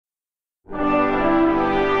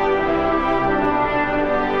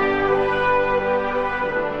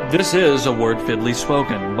This is A Word Fitly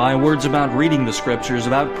Spoken, by words about reading the Scriptures,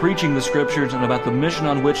 about preaching the Scriptures, and about the mission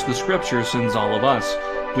on which the Scripture sends all of us.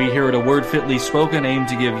 We here at A Word Fitly Spoken aim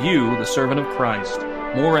to give you, the servant of Christ,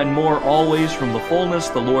 more and more always from the fullness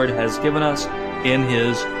the Lord has given us in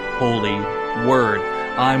His holy Word.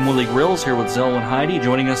 I'm Willie Grills here with Zelwyn and Heidi.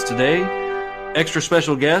 Joining us today, extra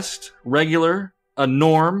special guest, regular, a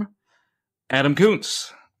norm, Adam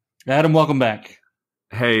Koontz. Adam, welcome back.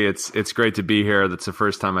 Hey, it's great to be here. That's the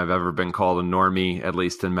first time I've ever been called a normie, at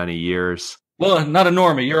least in many years. Well, not a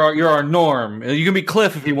normie. You're our norm. You can be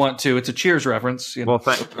Cliff if you want to. It's a Cheers reference. You know?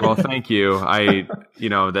 Well, thank you.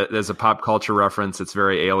 That there's a pop culture reference. It's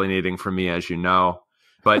very alienating for me, as you know.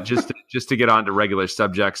 But just to get on to regular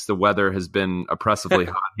subjects, the weather has been oppressively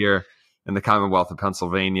hot here in the Commonwealth of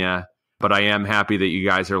Pennsylvania. But I am happy that you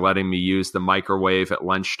guys are letting me use the microwave at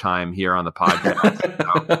lunchtime here on the podcast.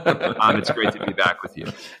 So, it's great to be back with you.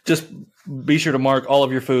 Just be sure to mark all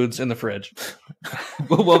of your foods in the fridge.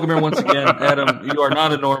 Welcome here once again, Adam. You are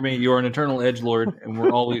not a normie. You are an eternal edgelord, and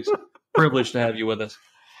we're always privileged to have you with us.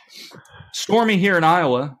 Stormy here in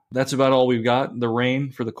Iowa. That's about all we've got. The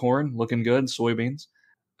rain for the corn, looking good. Soybeans.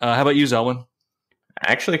 How about you, Zelwyn?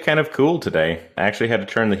 Actually kind of cool today. I actually had to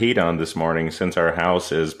turn the heat on this morning since our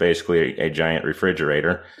house is basically a giant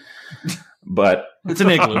refrigerator. But it's an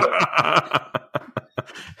igloo.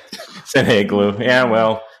 It's an igloo. Yeah,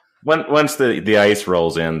 well, once the ice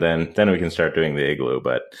rolls in, then we can start doing the igloo.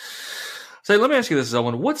 But so let me ask you this,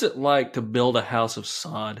 Zelwyn. What's it like to build a house of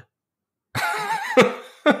sod?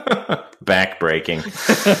 Backbreaking.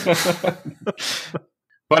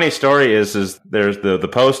 Funny story is there's the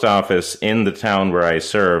post office in the town where I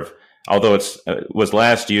serve, although it was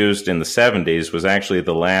last used in the 70s, was actually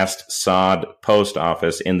the last sod post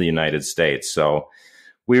office in the United States. So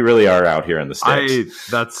we really are out here in the States.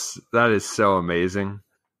 That is so amazing.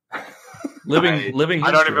 Living history.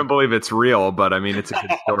 I don't even believe it's real, but I mean, it's a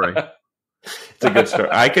good story. It's a good story.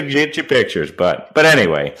 I could get you pictures, but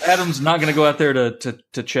anyway. Adam's not going to go out there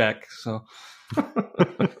to check, so...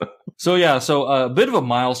 So a bit of a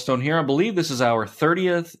milestone here. I believe this is our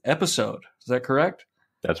 30th episode. Is that correct?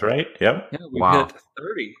 That's right. Yep. Yeah, we hit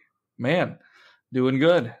 30. Man, doing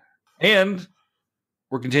good. And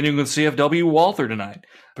we're continuing with C.F.W. Walther tonight,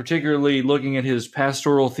 particularly looking at his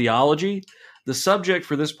pastoral theology. The subject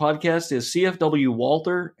for this podcast is C.F.W.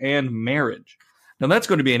 Walther and marriage. Now, that's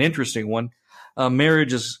going to be an interesting one.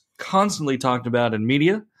 Marriage is constantly talked about in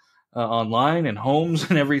media, online, and homes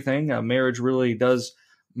and everything. Marriage really does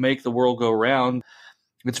make the world go round.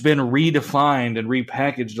 It's been redefined and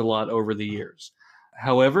repackaged a lot over the years.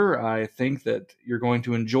 However, I think that you're going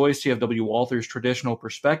to enjoy C.F.W. Walther's traditional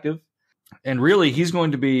perspective. And really, he's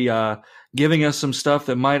going to be giving us some stuff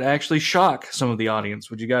that might actually shock some of the audience.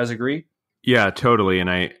 Would you guys agree? Yeah, totally. And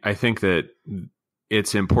I think that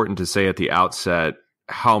it's important to say at the outset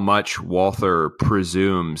how much Walther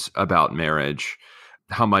presumes about marriage,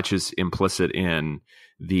 how much is implicit in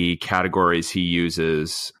the categories he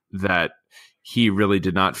uses that he really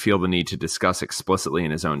did not feel the need to discuss explicitly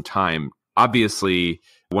in his own time. Obviously,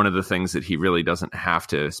 one of the things that he really doesn't have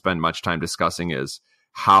to spend much time discussing is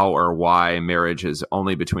how or why marriage is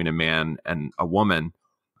only between a man and a woman,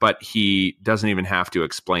 but he doesn't even have to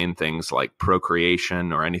explain things like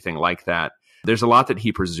procreation or anything like that. There's a lot that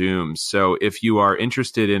he presumes. So if you are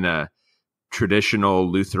interested in a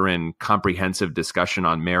traditional Lutheran comprehensive discussion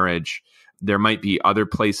on marriage, there might be other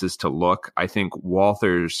places to look. I think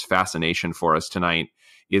Walther's fascination for us tonight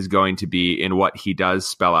is going to be in what he does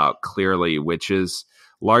spell out clearly, which is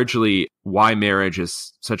largely why marriage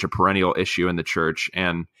is such a perennial issue in the church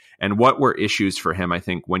and what were issues for him. I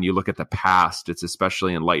think when you look at the past, it's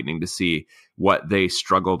especially enlightening to see what they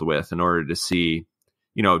struggled with in order to see,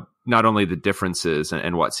 not only the differences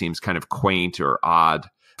and what seems kind of quaint or odd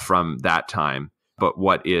from that time, but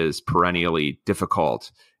what is perennially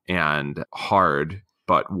difficult and hard,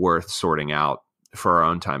 but worth sorting out for our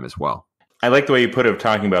own time as well. I like the way you put it,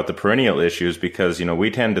 talking about the perennial issues, because,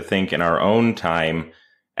 we tend to think in our own time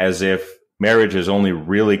as if marriage has only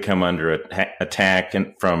really come under attack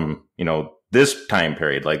from, this time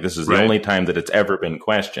period. Like this is the only time that it's ever been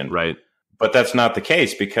questioned. Right. But that's not the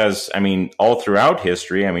case because, all throughout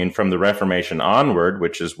history, from the Reformation onward,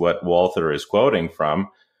 which is what Walther is quoting from,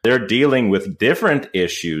 they're dealing with different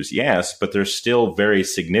issues, yes, but they're still very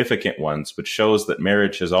significant ones, which shows that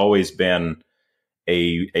marriage has always been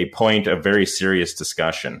a point of very serious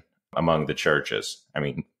discussion among the churches.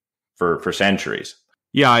 For centuries.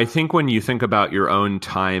 Yeah, I think when you think about your own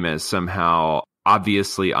time as somehow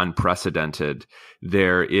obviously unprecedented.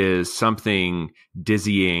 There is something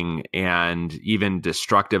dizzying and even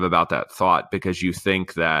destructive about that thought, because you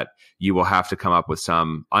think that you will have to come up with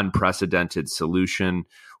some unprecedented solution,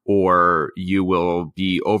 or you will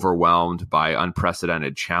be overwhelmed by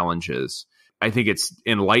unprecedented challenges. I think it's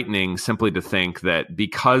enlightening simply to think that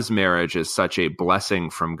because marriage is such a blessing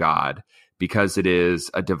from God, because it is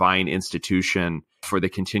a divine institution for the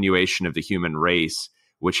continuation of the human race,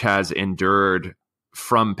 which has endured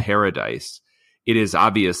from paradise, it is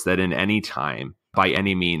obvious that in any time, by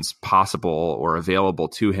any means possible or available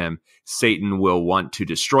to him, Satan will want to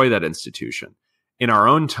destroy that institution. In our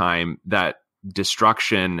own time, that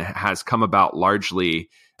destruction has come about largely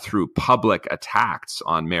through public attacks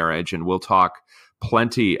on marriage, and we'll talk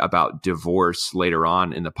plenty about divorce later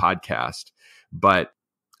on in the podcast. But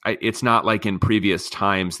it's not like in previous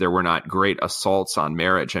times there were not great assaults on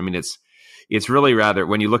marriage. I mean, it's really rather,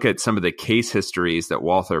 when you look at some of the case histories that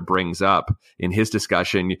Walther brings up in his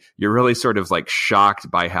discussion, you're really sort of like shocked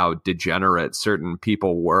by how degenerate certain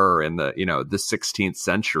people were in the 16th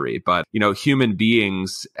century. But, human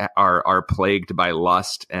beings are plagued by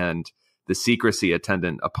lust and the secrecy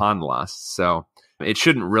attendant upon lust. So it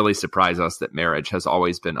shouldn't really surprise us that marriage has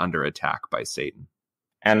always been under attack by Satan.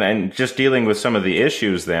 And just dealing with some of the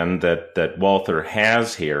issues then that Walther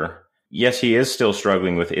has here, yes, he is still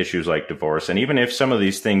struggling with issues like divorce. And even if some of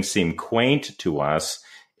these things seem quaint to us,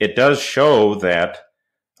 it does show that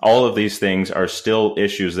all of these things are still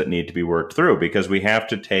issues that need to be worked through, because we have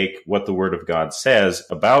to take what the Word of God says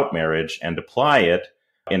about marriage and apply it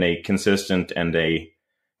in a consistent and a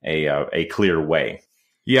clear way.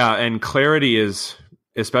 Yeah, and clarity is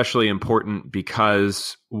especially important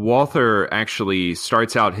because Walther actually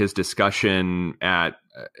starts out his discussion at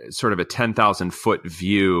sort of a 10,000 foot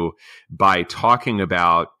view by talking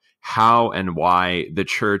about how and why the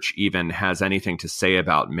church even has anything to say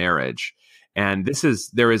about marriage. And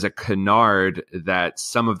there is a canard that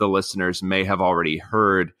some of the listeners may have already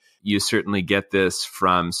heard. You certainly get this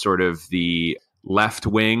from sort of the left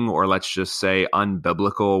wing, or let's just say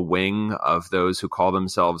unbiblical wing of those who call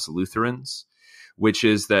themselves Lutherans, which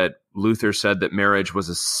is that Luther said that marriage was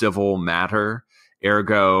a civil matter.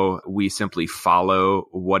 Ergo, we simply follow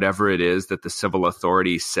whatever it is that the civil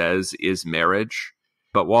authority says is marriage.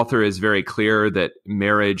 But Walther is very clear that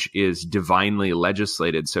marriage is divinely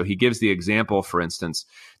legislated. So he gives the example, for instance,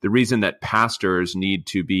 the reason that pastors need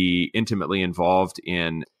to be intimately involved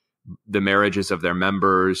in the marriages of their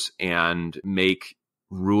members and make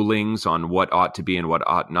rulings on what ought to be and what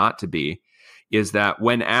ought not to be is that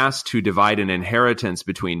when asked to divide an inheritance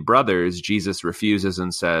between brothers, Jesus refuses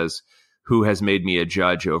and says, "Who has made me a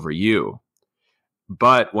judge over you?"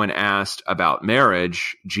 But when asked about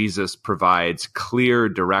marriage, Jesus provides clear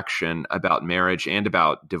direction about marriage and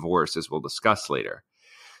about divorce, as we'll discuss later.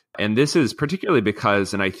 And this is particularly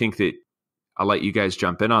because, and I think that I'll let you guys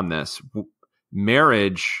jump in on this,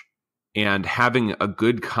 marriage and having a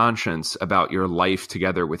good conscience about your life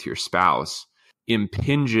together with your spouse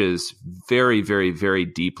impinges very, very, very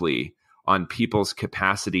deeply on people's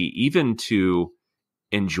capacity even to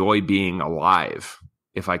enjoy being alive,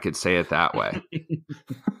 if I could say it that way.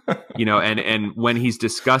 And when he's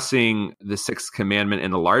discussing the sixth commandment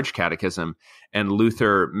in the large catechism, and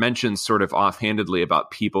Luther mentions sort of offhandedly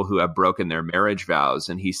about people who have broken their marriage vows,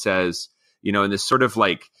 and he says, in this sort of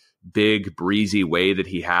like big breezy way that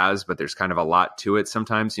he has, but there's kind of a lot to it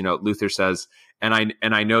sometimes, Luther says, and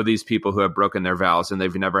I know these people who have broken their vows and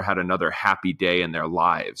they've never had another happy day in their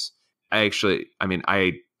lives. I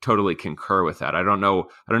totally concur with that. I don't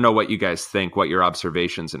know what you guys think, what your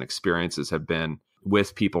observations and experiences have been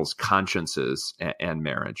with people's consciences and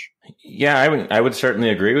marriage. Yeah, I would certainly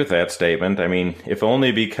agree with that statement. I mean, if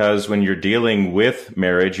only because when you're dealing with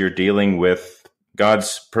marriage, you're dealing with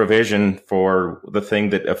God's provision for the thing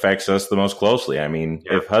that affects us the most closely. I mean,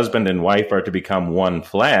 If husband and wife are to become one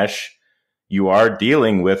flesh, you are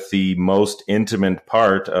dealing with the most intimate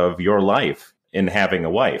part of your life in having a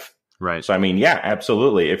wife. Right. So, I mean, yeah,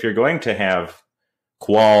 absolutely. If you're going to have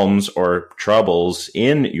qualms or troubles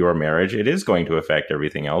in your marriage, it is going to affect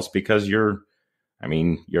everything else because you're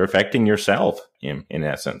affecting yourself in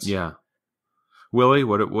essence. Yeah. Willie,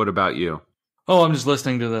 what about you? Oh, I'm just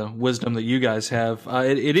listening to the wisdom that you guys have.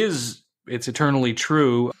 It's eternally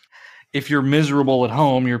true. If you're miserable at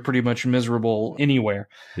home, you're pretty much miserable anywhere.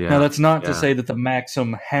 Yeah. Now, that's not to say that the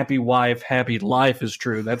maxim "happy wife, happy life" is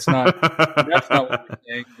true. That's not what we're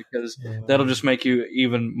saying, because that'll just make you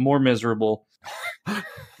even more miserable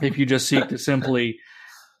if you just seek to simply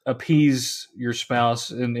appease your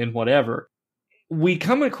spouse in whatever. We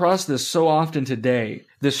come across this so often today,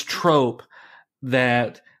 this trope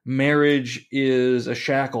that marriage is a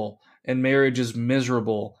shackle and marriage is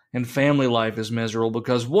miserable and family life is miserable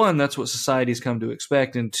because, one, that's what society's come to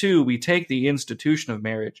expect, and two, we take the institution of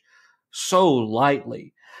marriage so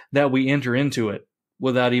lightly that we enter into it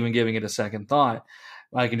without even giving it a second thought.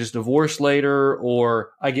 I can just divorce later,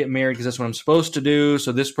 or I get married because that's what I'm supposed to do.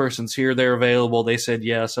 So this person's here, they're available, they said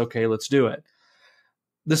yes, okay, let's do it.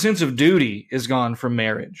 The sense of duty is gone from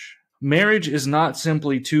marriage. Marriage is not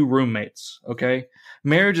simply two roommates, okay?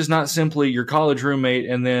 Marriage is not simply your college roommate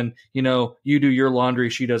and then, you do your laundry,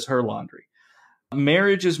 she does her laundry.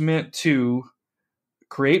 Marriage is meant to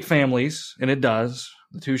create families, and it does.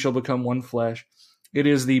 The two shall become one flesh. It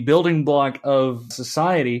is the building block of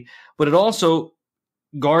society, but it also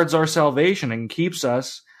guards our salvation and keeps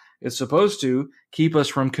us, it's supposed to keep us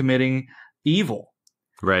from committing evil.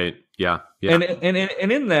 Right. Yeah. And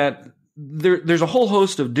in that, there's a whole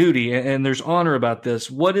host of duty, and there's honor about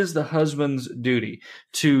this. What is the husband's duty?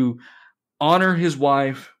 To honor his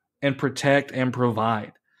wife and protect and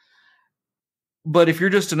provide. But if you're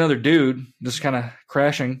just another dude, just kind of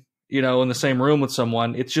crashing, in the same room with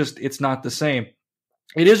someone, it's not the same.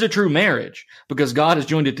 It is a true marriage because God has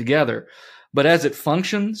joined it together. But as it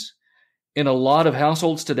functions in a lot of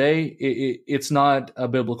households today, it's not a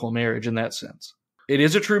biblical marriage in that sense. It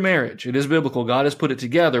is a true marriage. It is biblical. God has put it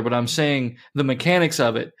together, but I'm saying the mechanics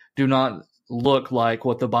of it do not look like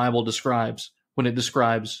what the Bible describes when it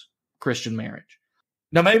describes Christian marriage.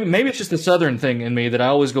 Now, maybe it's just the Southern thing in me that I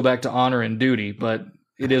always go back to honor and duty, but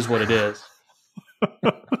it is what it is.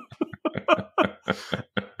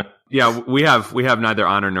 Yeah, we have neither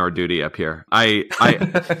honor nor duty up here.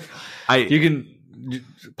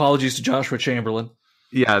 Apologies to Joshua Chamberlain.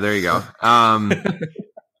 Yeah, there you go.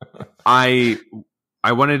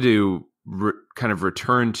 I wanted to kind of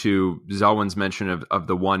return to Zelwyn's mention of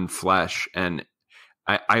the one flesh, and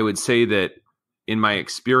I would say that in my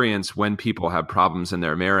experience, when people have problems in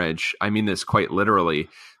their marriage, I mean this quite literally,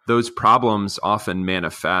 those problems often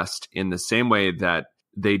manifest in the same way that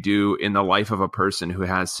they do in the life of a person who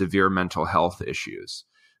has severe mental health issues.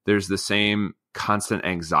 There's the same constant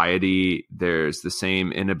anxiety. There's the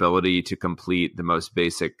same inability to complete the most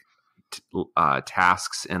basic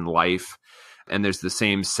tasks in life. And there's the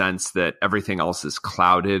same sense that everything else is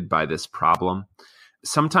clouded by this problem.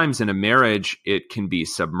 Sometimes in a marriage, it can be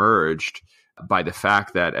submerged by the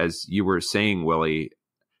fact that, as you were saying, Willie,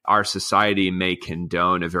 our society may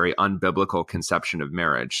condone a very unbiblical conception of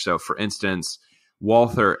marriage. So, for instance,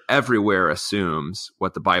 Walther everywhere assumes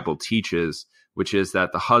what the Bible teaches, which is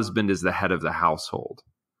that the husband is the head of the household.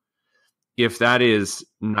 If that is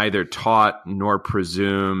neither taught nor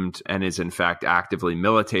presumed and is in fact actively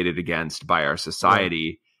militated against by our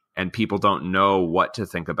society, and people don't know what to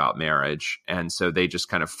think about marriage, and so they just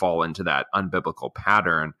kind of fall into that unbiblical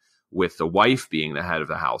pattern with the wife being the head of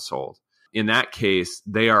the household, in that case,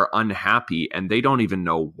 they are unhappy and they don't even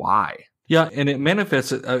know why. Yeah, and it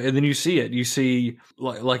manifests, and then you see it. You see,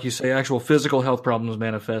 like you say, actual physical health problems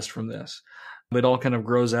manifest from this. It all kind of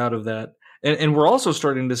grows out of that. And we're also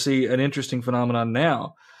starting to see an interesting phenomenon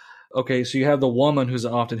now. Okay, so you have the woman who's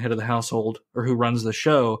often head of the household or who runs the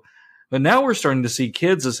show, but now we're starting to see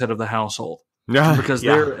kids as head of the household because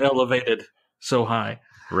they're elevated so high.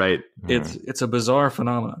 Right. It's a bizarre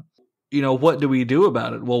phenomenon. What do we do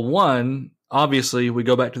about it? Well, one, obviously, we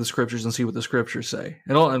go back to the scriptures and see what the scriptures say.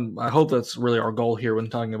 And I hope that's really our goal here when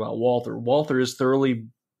talking about Walther. Walther is thoroughly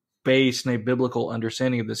based in a biblical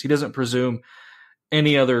understanding of this. He doesn't presume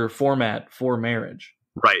any other format for marriage.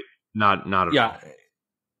 Right. Not at all. Yeah.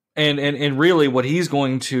 And really what he's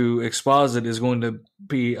going to exposit is going to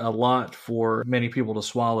be a lot for many people to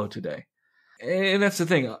swallow today. And that's the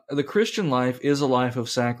thing. The Christian life is a life of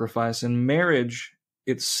sacrifice, and marriage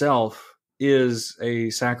itself is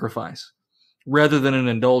a sacrifice rather than an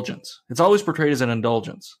indulgence. It's always portrayed as an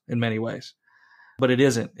indulgence in many ways, but it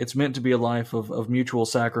isn't. It's meant to be a life of mutual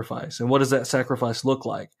sacrifice. And what does that sacrifice look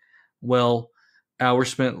like? Well, hours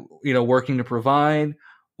spent, working to provide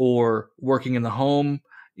or working in the home,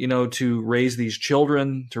 to raise these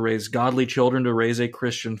children, to raise godly children, to raise a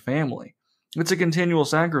Christian family. It's a continual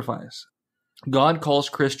sacrifice. God calls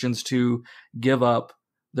Christians to give up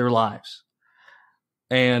their lives.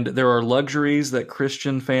 And there are luxuries that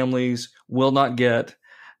Christian families will not get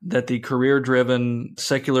that the career-driven,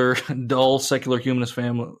 dull, secular humanist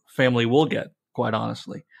family will get, quite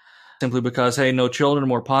honestly. Simply because, hey, no children,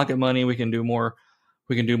 more pocket money, we can do more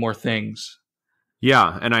things.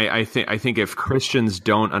 Yeah, and I think if Christians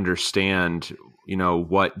don't understand,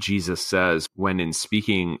 what Jesus says when in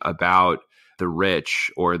speaking about the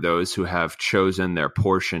rich or those who have chosen their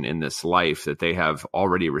portion in this life, that they have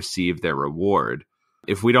already received their reward,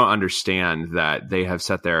 If we don't understand that they have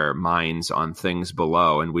set their minds on things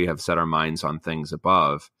below and we have set our minds on things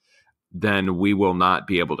above, then we will not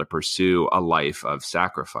be able to pursue a life of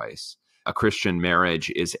sacrifice. A Christian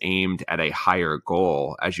marriage is aimed at a higher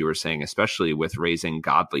goal, as you were saying, especially with raising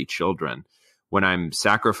godly children. When I'm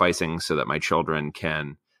sacrificing so that my children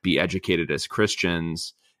can be educated as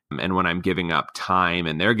Christians, and when I'm giving up time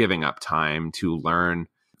and they're giving up time to learn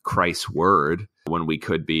Christ's word, when we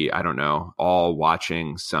could be, I don't know, all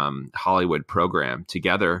watching some Hollywood program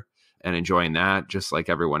together and enjoying that just like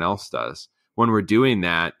everyone else does. When we're doing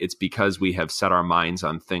that, it's because we have set our minds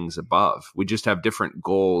on things above. We just have different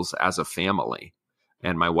goals as a family.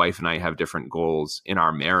 And my wife and I have different goals in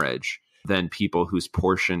our marriage than people whose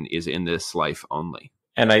portion is in this life only.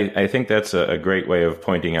 And I think that's a great way of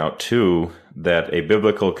pointing out, too, that a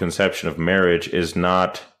biblical conception of marriage is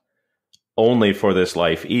not only for this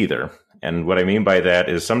life either. And what I mean by that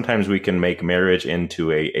is sometimes we can make marriage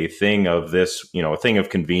into a thing of this, a thing of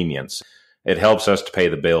convenience. It helps us to pay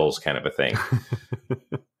the bills kind of a thing,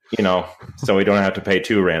 so we don't have to pay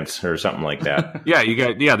 2 rents or something like that.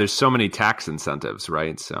 There's so many tax incentives,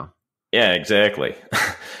 right? So. Yeah, exactly.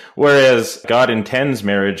 Whereas God intends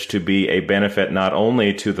marriage to be a benefit not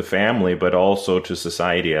only to the family, but also to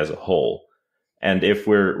society as a whole. And if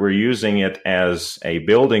we're using it as a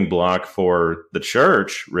building block for the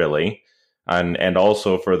church, really, and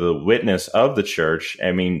also for the witness of the church,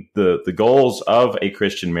 I mean, the goals of a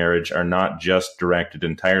Christian marriage are not just directed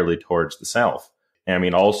entirely towards the self. I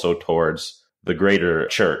mean, also towards the greater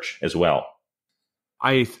church as well.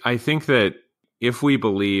 I think that if we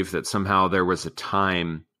believe that somehow there was a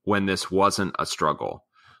time when this wasn't a struggle,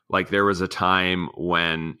 like there was a time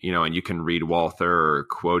when, and you can read Walther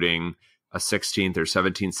quoting a 16th or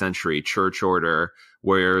 17th century church order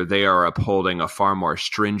where they are upholding a far more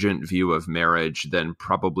stringent view of marriage than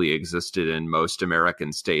probably existed in most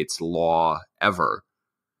American states' law ever.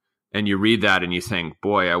 And you read that and you think,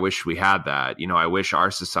 boy, I wish we had that. I wish our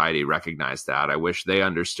society recognized that. I wish they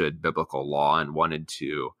understood biblical law and wanted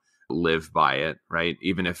to live by it, right?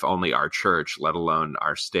 Even if only our church, let alone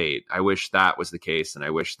our state. I wish that was the case, and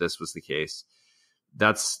I wish this was the case.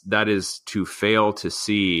 That is to fail to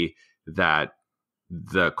see that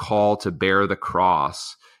the call to bear the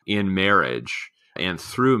cross in marriage and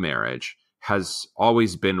through marriage has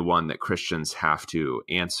always been one that Christians have to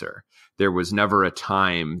answer. There was never a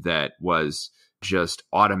time that was just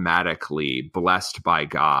automatically blessed by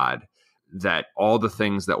God, that all the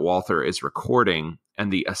things that Walther is recording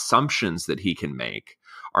and the assumptions that he can make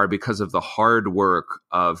are because of the hard work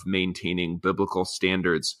of maintaining biblical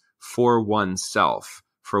standards for oneself,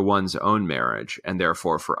 for one's own marriage, and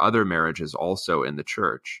therefore for other marriages also in the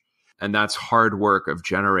church. And that's hard work of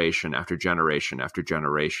generation after generation after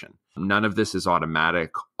generation. None of this is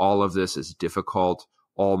automatic. All of this is difficult.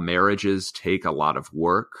 All marriages take a lot of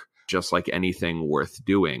work, just like anything worth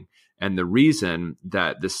doing. And the reason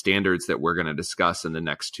that the standards that we're going to discuss in the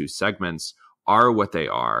next 2 segments are what they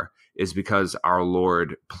are is because our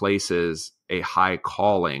Lord places a high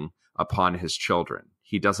calling upon his children.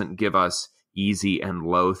 He doesn't give us easy and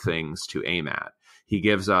low things to aim at. He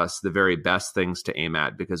gives us the very best things to aim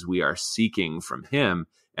at because we are seeking from him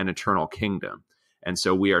an eternal kingdom. And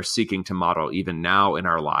so we are seeking to model even now in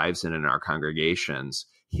our lives and in our congregations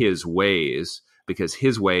his ways, because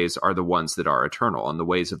his ways are the ones that are eternal, and the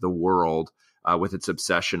ways of the world with its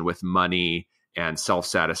obsession with money and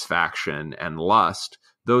self-satisfaction and lust,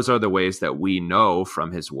 those are the ways that we know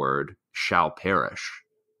from his word shall perish.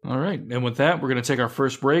 All right. And with that, we're going to take our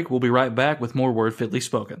first break. We'll be right back with more Word Fitly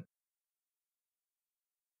Spoken.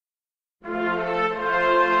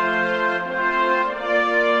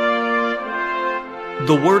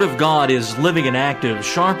 The Word of God is living and active,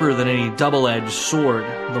 sharper than any double-edged sword.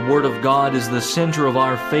 The Word of God is the center of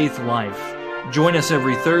our faith life. Join us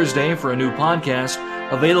every Thursday for a new podcast,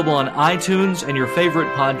 available on iTunes and your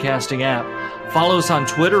favorite podcasting app. Follow us on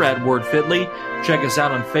Twitter at WordFitly. Check us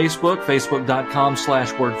out on Facebook,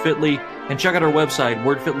 facebook.com/WordFitly, and check out our website,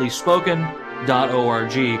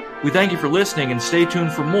 wordfitlyspoken.org. We thank you for listening, and stay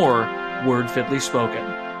tuned for more Word Fitly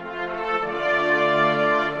Spoken.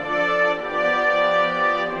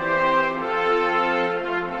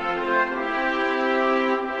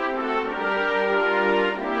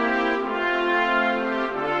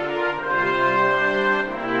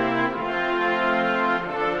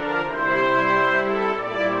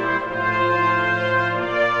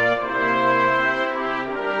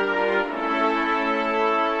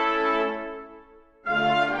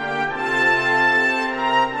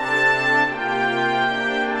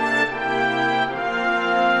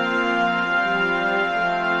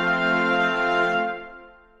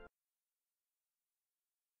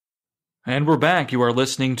 And we're back. You are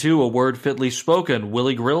listening to A Word Fitly Spoken.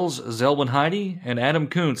 Willie Grills, Zelwyn Heide, and Adam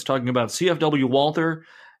Koontz talking about C.F.W. Walther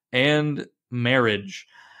and marriage.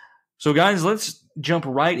 So guys, let's jump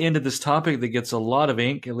right into this topic that gets a lot of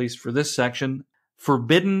ink, at least for this section,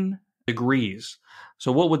 forbidden degrees.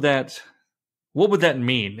 So what would that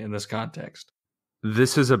mean in this context?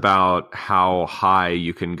 This is about how high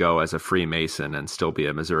you can go as a Freemason and still be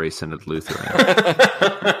a Missouri Synod Lutheran.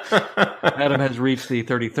 Adam has reached the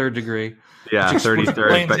 33rd degree. Yeah,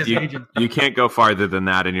 33rd, but you can't go farther than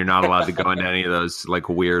that, and you're not allowed to go into any of those like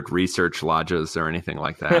weird research lodges or anything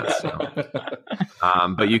like that.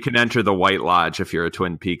 So. But you can enter the White Lodge if you're a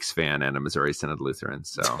Twin Peaks fan and a Missouri Synod Lutheran.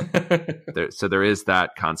 So there is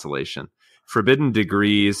that consolation. Forbidden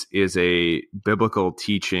degrees is a biblical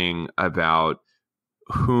teaching about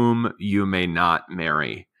whom you may not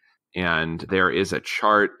marry. And there is a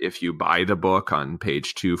chart, if you buy the book, on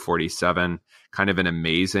page 247, kind of an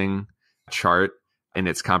amazing chart in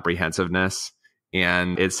its comprehensiveness.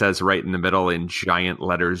 And it says right in the middle in giant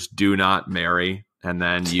letters, "Do not marry." And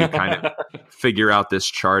then you kind of figure out this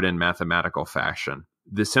chart in mathematical fashion.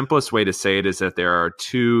 The simplest way to say it is that there are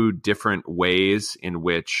two different ways in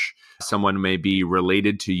which someone may be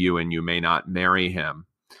related to you and you may not marry him.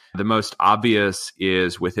 The most obvious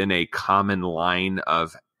is within a common line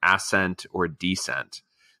of ascent or descent.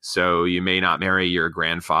 So you may not marry your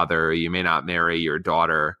grandfather, you may not marry your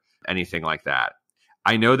daughter, anything like that.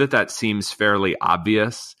 I know that seems fairly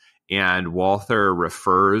obvious, and Walther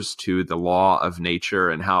refers to the law of nature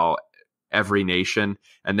and how every nation,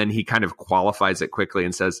 and then he kind of qualifies it quickly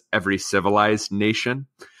and says every civilized nation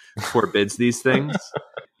forbids these things.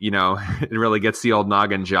 You know, it really gets the old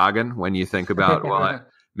noggin jogging when you think about, well,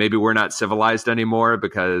 maybe we're not civilized anymore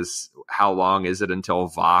because how long is it until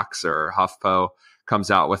Vox or HuffPo comes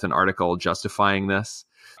out with an article justifying this?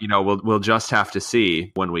 You know, we'll just have to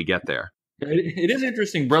see when we get there. It is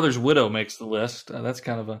interesting. Brother's widow makes the list. That's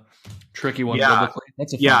kind of a tricky one. Yeah, biblically.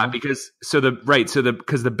 That's a fun one.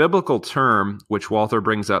 Because the biblical term, which Walther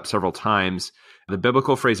brings up several times, the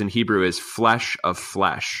biblical phrase in Hebrew is flesh of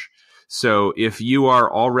flesh. So if you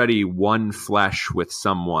are already one flesh with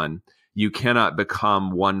someone, you cannot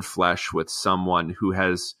become one flesh with someone who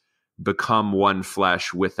has become one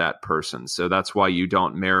flesh with that person. So that's why you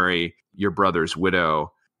don't marry your brother's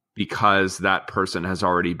widow, because that person has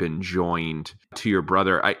already been joined to your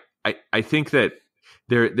brother. I think that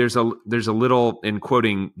there's a little, in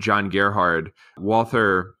quoting John Gerhard,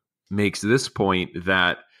 Walther makes this point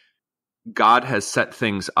that God has set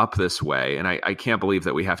things up this way, and I can't believe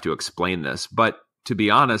that we have to explain this, but to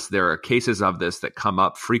be honest, there are cases of this that come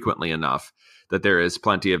up frequently enough that there is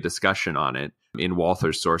plenty of discussion on it in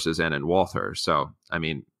Walther's sources and in Walther. So, I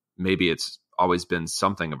mean, maybe it's always been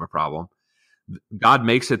something of a problem. God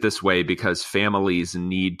makes it this way because families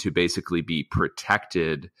need to basically be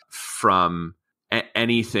protected from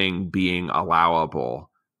anything being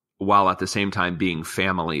allowable while at the same time being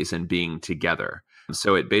families and being together.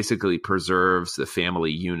 So it basically preserves the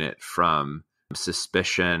family unit from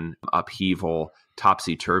suspicion, upheaval,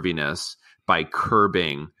 topsy-turviness by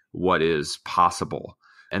curbing what is possible.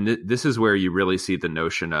 And this is where you really see the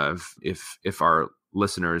notion of, if our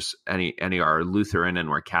listeners, any are Lutheran and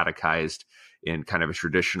were catechized in kind of a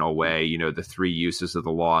traditional way, you know, the three uses of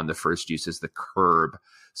the law, and the first use is the curb,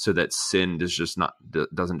 so that sin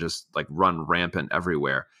doesn't just like run rampant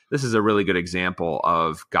everywhere. This is a really good example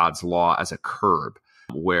of God's law as a curb,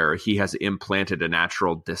 where he has implanted a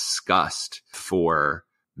natural disgust for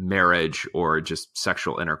marriage or just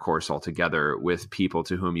sexual intercourse altogether with people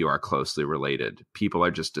to whom you are closely related. People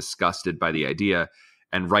are just disgusted by the idea,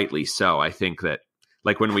 and rightly so. I think that,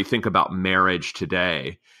 like, when we think about marriage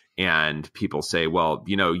today and people say, well,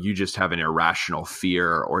 you know, you just have an irrational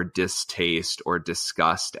fear or distaste or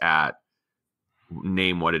disgust at,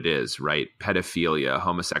 name what it is, right? Pedophilia,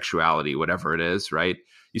 homosexuality, whatever it is, right?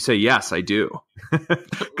 You say, yes, I do.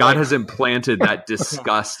 God has implanted that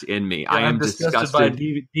disgust in me. Yeah, I am disgusted by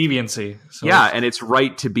deviancy. So yeah, and it's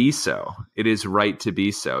right to be so. It is right to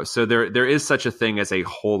be so. So there is such a thing as a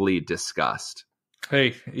holy disgust.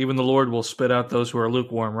 Hey, even the Lord will spit out those who are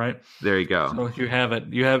lukewarm, right? There you go. So you have it.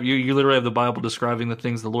 You literally have the Bible describing the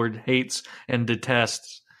things the Lord hates and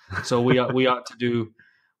detests. So we ought to do.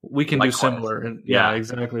 We can do similar. And yeah,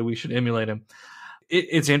 exactly. We should emulate him.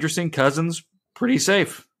 It's interesting. Cousins, pretty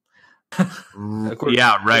safe.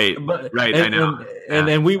 Yeah, right. Right. I know.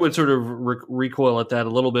 And we would sort of recoil at that a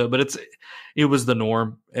little bit, but it was the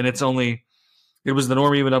norm, and it was the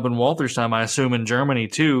norm even up in Walther's time. I assume in Germany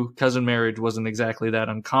too, cousin marriage wasn't exactly that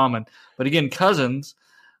uncommon. But again, cousins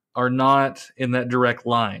are not in that direct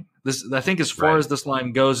line. I think as far as this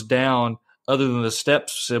line goes down other than step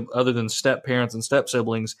parents and step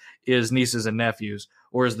siblings is nieces and nephews,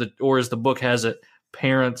 or as the book has it,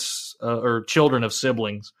 parents or children of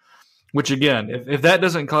siblings. Which again, if that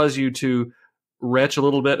doesn't cause you to retch a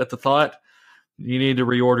little bit at the thought, you need to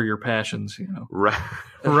reorder your passions.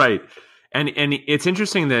 Right. And it's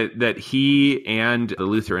interesting that he and the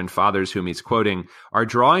Lutheran fathers whom he's quoting are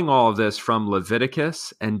drawing all of this from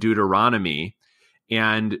Leviticus and Deuteronomy,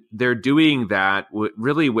 and they're doing that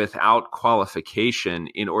really without qualification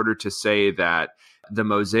in order to say that the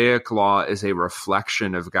Mosaic law is a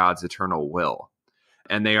reflection of God's eternal will.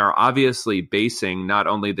 And they are obviously basing not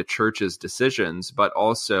only the church's decisions, but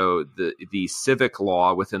also the civic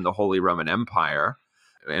law within the Holy Roman Empire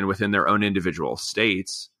and within their own individual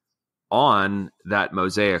states on that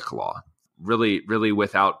Mosaic law, really, really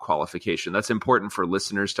without qualification. That's important for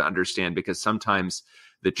listeners to understand, because sometimes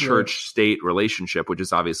the church-state relationship, which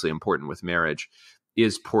is obviously important with marriage,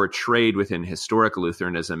 is portrayed within historic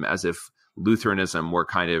Lutheranism as if Lutheranism were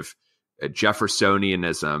kind of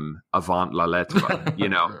Jeffersonianism avant la lettre,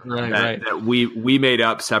 that we made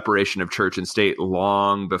up separation of church and state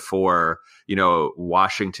long before,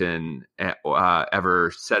 Washington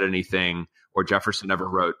ever said anything, or Jefferson ever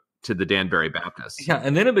wrote to the Danbury Baptists. Yeah,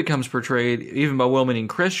 and then it becomes portrayed, even by well-meaning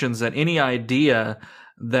Christians, that any idea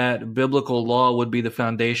that biblical law would be the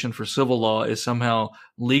foundation for civil law is somehow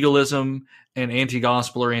legalism and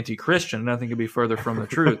anti-gospel or anti-Christian. And I think it'd be further from the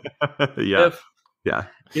truth.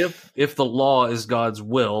 If the law is God's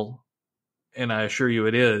will, and I assure you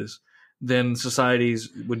it is, then societies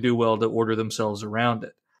would do well to order themselves around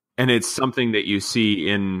it. And it's something that you see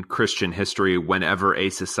in Christian history. Whenever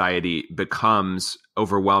a society becomes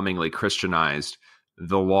overwhelmingly Christianized,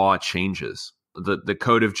 the law changes. The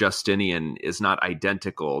Code of Justinian is not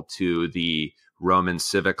identical to the Roman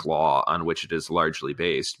civic law on which it is largely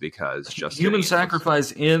based, because Justinian human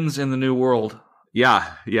sacrifice ends in the New World.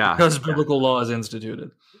 Yeah. Because biblical law is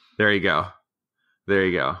instituted. There you go.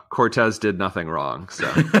 Cortez did nothing wrong. So,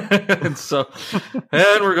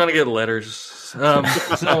 and we're going to get letters. But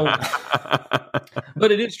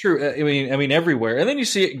it is true. I mean, everywhere. And then you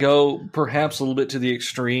see it go perhaps a little bit to the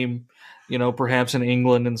extreme. Perhaps in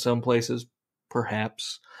England in some places,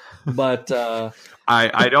 perhaps. But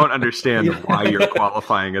I don't understand why you're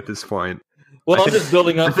qualifying at this point. Well, I'm just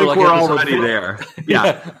building up. I think we're already there.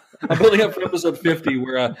 Yeah. I'm building up for episode 50,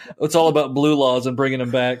 where it's all about blue laws and bringing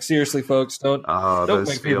them back. Seriously, folks, don't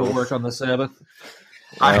make people work on the Sabbath.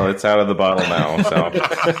 Well, it's out of the bottle now. So,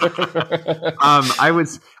 I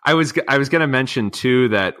was going to mention too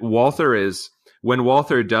that when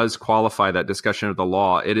Walther does qualify that discussion of the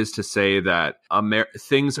law, it is to say that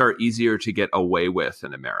things are easier to get away with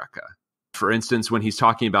in America. For instance, when he's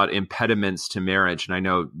talking about impediments to marriage, and I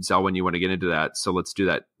know, Zelwyn, you want to get into that, so let's do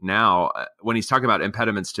that now. When he's talking about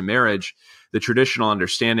impediments to marriage, the traditional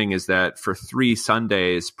understanding is that for 3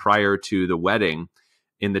 Sundays prior to the wedding,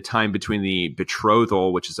 in the time between the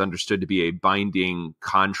betrothal, which is understood to be a binding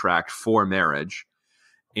contract for marriage,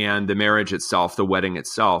 and the marriage itself, the wedding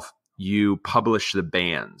itself, you publish the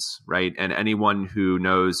bans, right? And anyone who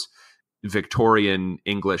knows Victorian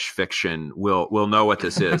English fiction will know what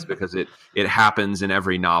this is, because it happens in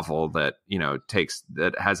every novel that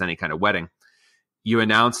that has any kind of wedding. You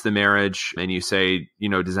announce the marriage and you say,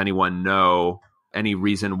 does anyone know any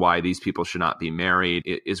reason why these people should not be married?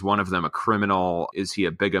 Is one of them a criminal? Is he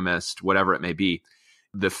a bigamist? Whatever it may be.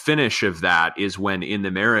 The finish of that is when, in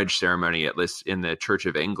the marriage ceremony, at least in the Church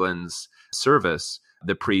of England's service,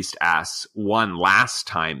 the priest asks one last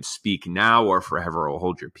time, "Speak now or forever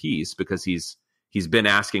hold your peace," because he's been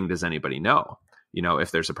asking, does anybody know, if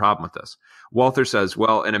there's a problem with this? Walther says,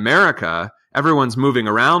 well, in America, everyone's moving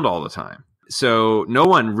around all the time. So no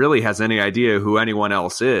one really has any idea who anyone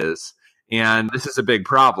else is. And this is a big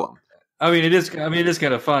problem. It is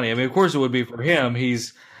kind of funny. Of course it would be for him.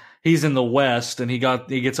 He's in the West and he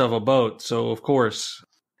gets off a boat. So of course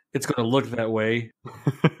it's going to look that way.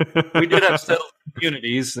 We did have settled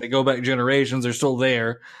communities. They go back generations. They're still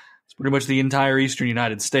there. It's pretty much the entire eastern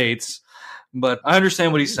United States. But I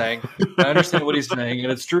understand what he's saying. And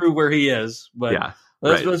it's true where he is. But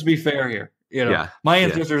let's be fair here. My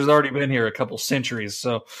ancestors had already been here a couple centuries,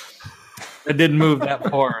 so it didn't move that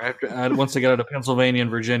far once they got out of Pennsylvania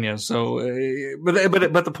and Virginia. So,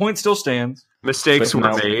 but the point still stands. Mistakes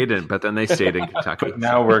were made, but then they stayed in Kentucky. But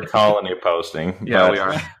now we're colony posting. Yeah,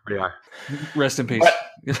 we are. Rest in peace.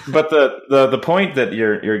 But the point that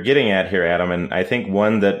you're getting at here, Adam, and I think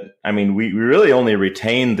one that, we really only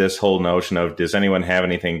retain this whole notion of, does anyone have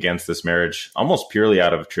anything against this marriage, almost purely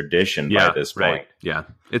out of tradition by this point. Right. Yeah,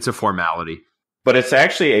 it's a formality. But it's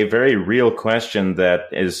actually a very real question that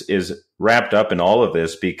is wrapped up in all of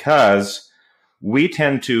this, because we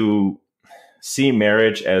tend to see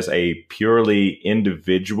marriage as a purely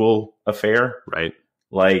individual affair. Right.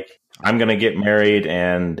 Like, I'm going to get married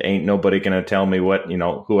and ain't nobody going to tell me what,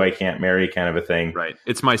 who I can't marry, kind of a thing. Right.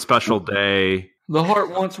 It's my special day. The heart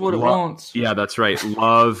wants what it wants. Yeah, that's right.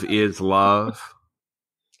 Love is love.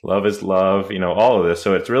 Love is love, all of this.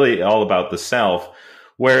 So it's really all about the self.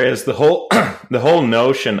 Whereas the whole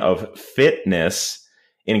notion of fitness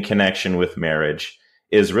in connection with marriage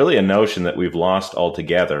is really a notion that we've lost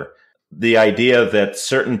altogether. The idea that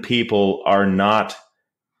certain people are not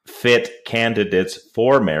fit candidates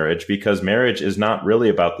for marriage, because marriage is not really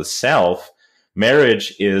about the self.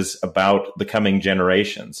 Marriage is about the coming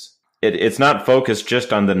generations. It's not focused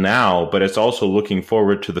just on the now, but it's also looking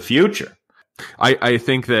forward to the future. I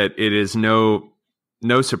think that it is no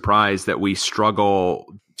surprise that we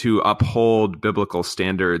struggle to uphold biblical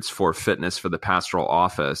standards for fitness for the pastoral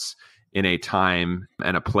office in a time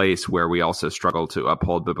and a place where we also struggle to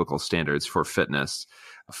uphold biblical standards for fitness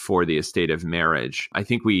for the estate of marriage. I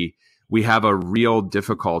think we have a real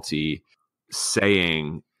difficulty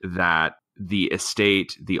saying that the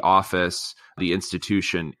estate, the office, the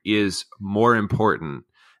institution is more important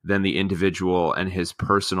than the individual and his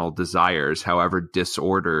personal desires, however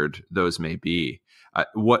disordered those may be.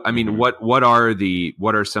 What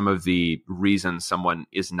are some of the reasons someone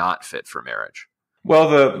is not fit for marriage?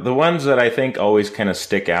 Well, the ones that I think always kind of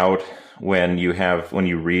stick out when you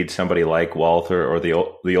read somebody like Walther or the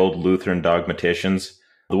old Lutheran dogmaticians,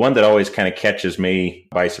 the one that always kind of catches me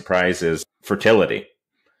by surprise is fertility.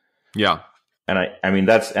 Yeah. And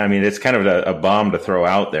it's kind of a bomb to throw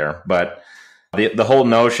out there, but the whole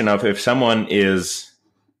notion of if someone is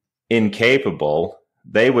incapable,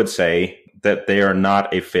 they would say that they are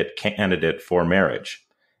not a fit candidate for marriage.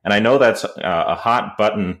 And I know that's a hot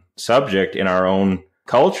button subject in our own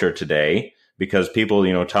culture today, because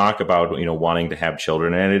people, talk about, wanting to have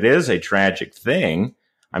children, and it is a tragic thing.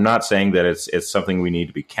 I'm not saying that it's something we need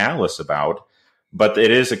to be callous about, but it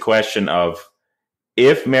is a question of,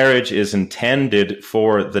 if marriage is intended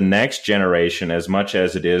for the next generation as much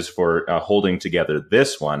as it is for holding together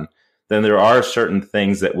this one, then there are certain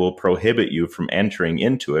things that will prohibit you from entering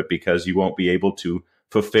into it, because you won't be able to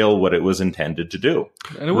fulfill what it was intended to do.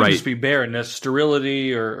 And it wouldn't just be barrenness.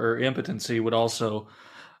 Sterility or impotency would also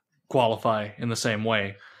qualify in the same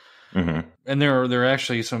way. Mm-hmm. And there are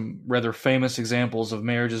actually some rather famous examples of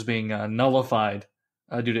marriages being nullified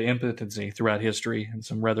due to impotency throughout history, and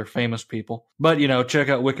some rather famous people. But, check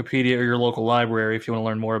out Wikipedia or your local library if you want to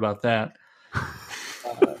learn more about that.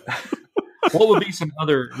 What would be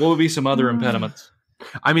some other impediments?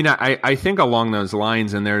 I mean, I think along those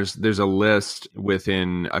lines, and there's a list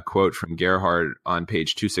within a quote from Gerhard on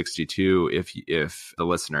page 262, if the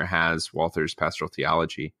listener has Walther's Pastoral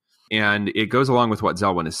Theology. And it goes along with what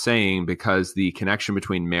Zelwyn is saying, because the connection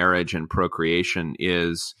between marriage and procreation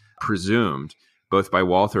is presumed, both by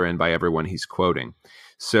Walther and by everyone he's quoting.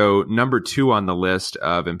 So number 2 on the list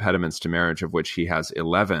of impediments to marriage, of which he has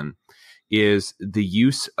 11, is the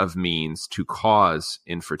use of means to cause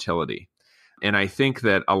infertility. And I think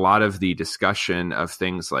that a lot of the discussion of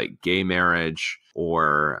things like gay marriage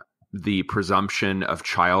or the presumption of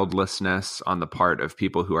childlessness on the part of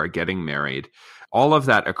people who are getting married, all of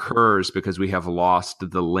that occurs because we have lost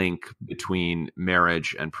the link between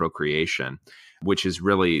marriage and procreation, which is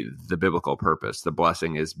really the biblical purpose. The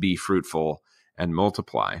blessing is be fruitful and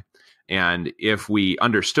multiply. And if we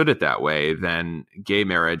understood it that way, then gay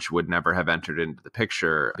marriage would never have entered into the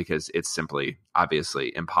picture, because it's simply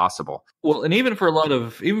obviously impossible. Well, and even for a lot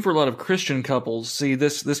of Christian couples, see,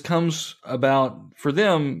 this comes about for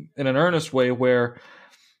them in an earnest way, where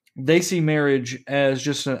they see marriage as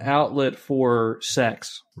just an outlet for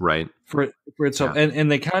sex, right? For itself, yeah.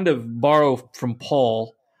 And they kind of borrow from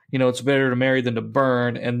Paul. It's better to marry than to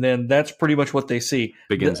burn, and then that's pretty much what they see.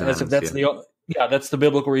 Begins and ends, that's the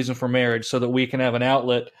biblical reason for marriage, so that we can have an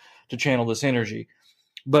outlet to channel this energy.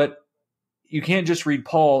 But you can't just read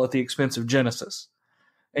Paul at the expense of Genesis.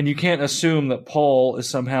 And you can't assume that Paul is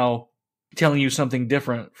somehow telling you something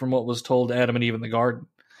different from what was told to Adam and Eve in the garden.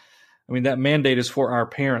 I mean, that mandate is for our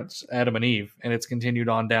parents, Adam and Eve, and it's continued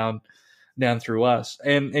on down through us.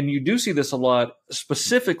 And you do see this a lot,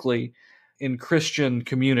 specifically in Christian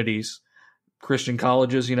communities, Christian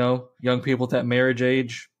colleges, young people at that marriage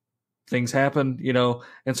age. Things happen,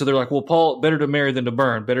 and so they're like, well, Paul, better to marry than to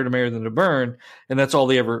burn, and that's all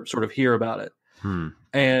they ever sort of hear about it.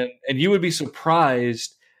 And you would be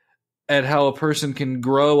surprised at how a person can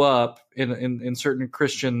grow up in certain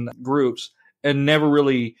Christian groups and never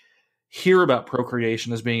really hear about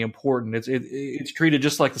procreation as being important. It's treated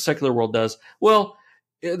just like the secular world does. Well,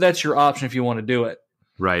 that's your option if you want to do it.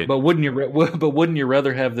 Right. But wouldn't you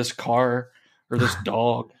rather have this car or this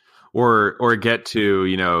dog? Or get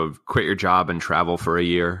to, quit your job and travel for a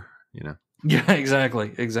year, Yeah,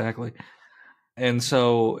 exactly. And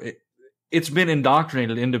so it's been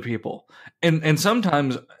indoctrinated into people. And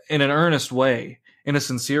sometimes in an earnest way, in a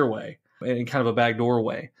sincere way, in kind of a backdoor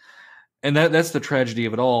way. And that's the tragedy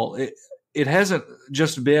of it all. It hasn't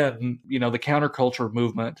just been, the counterculture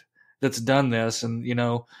movement that's done this. And,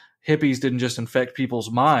 hippies didn't just infect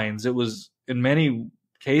people's minds. It was, in many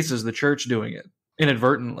cases, the church doing it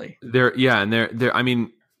inadvertently.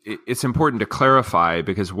 It's important to clarify,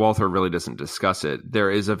 because Walther really doesn't discuss it.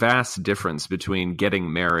 There is a vast difference between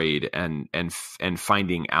getting married and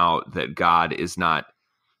finding out that God is not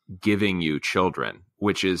giving you children,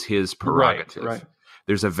 which is his prerogative. Right.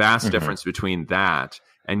 There's a vast difference between that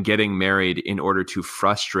and getting married in order to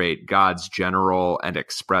frustrate God's general and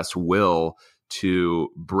express will to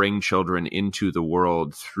bring children into the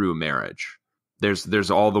world through marriage. There's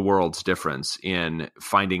all the world's difference in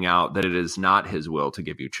finding out that it is not his will to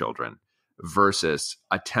give you children versus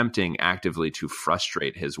attempting actively to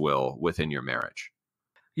frustrate his will within your marriage.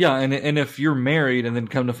 Yeah, and if you're married and then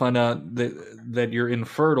come to find out that you're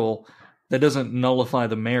infertile, that doesn't nullify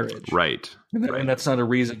the marriage. Right. And that's not a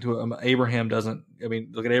reason to Abraham doesn't. I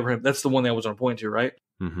mean, look at Abraham. That's the one that I was going to point to, right?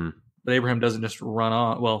 Mm-hmm. But Abraham doesn't just run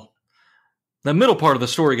on. Well, the middle part of the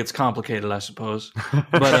story gets complicated, I suppose.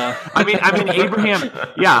 But Abraham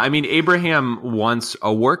wants a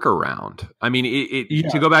workaround.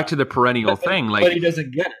 To go back to the perennial thing, but he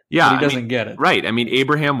doesn't get it. Yeah, he doesn't get it. Right.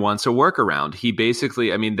 Abraham wants a workaround. He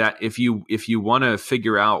basically, that if you want to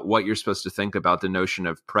figure out what you're supposed to think about the notion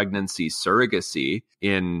of pregnancy surrogacy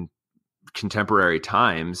in contemporary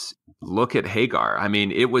times, look at Hagar.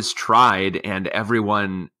 It was tried, and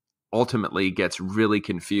everyone ultimately gets really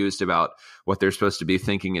confused about what they're supposed to be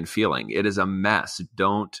thinking and feeling. It is a mess.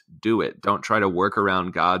 Don't do it. Don't try to work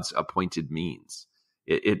around God's appointed means.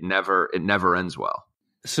 It never ends well.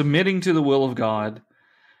 Submitting to the will of God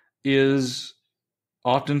is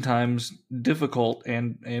oftentimes difficult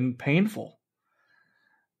and painful.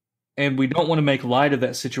 And we don't want to make light of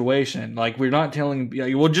that situation. Like, we're not telling,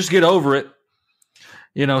 well, just get over it.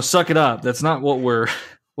 Suck it up. That's not what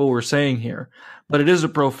we're saying here. But it is a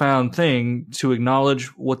profound thing to acknowledge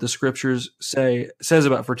what the scriptures says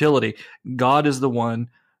about fertility. God is the one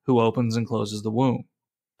who opens and closes the womb.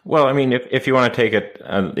 Well, if you want to take it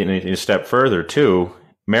a step further too,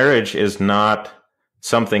 marriage is not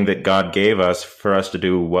something that God gave us for us to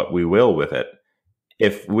do what we will with it.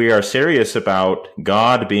 If we are serious about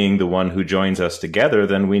God being the one who joins us together,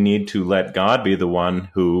 then we need to let God be the one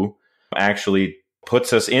who actually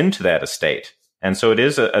puts us into that estate. And so it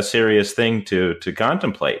is a serious thing to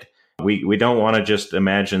contemplate. We don't want to just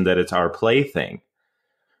imagine that it's our plaything,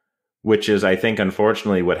 which is, I think,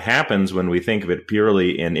 unfortunately, what happens when we think of it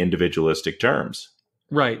purely in individualistic terms.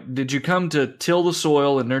 Right. Did you come to till the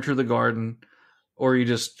soil and nurture the garden, or are you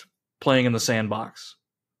just playing in the sandbox?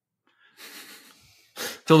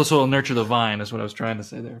 Till the soil and nurture the vine is what I was trying to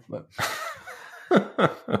say there. But,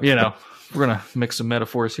 we're going to mix some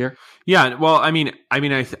metaphors here. Yeah. Well,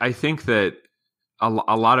 I think that a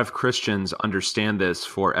lot of Christians understand this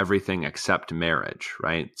for everything except marriage,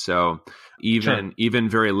 right? So even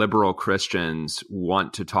very liberal Christians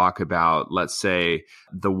want to talk about, let's say,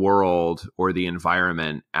 the world or the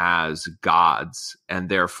environment as God's, and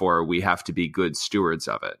therefore we have to be good stewards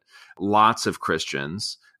of it. Lots of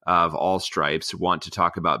Christians of all stripes want to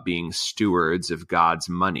talk about being stewards of God's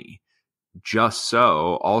money. Just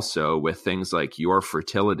so also with things like your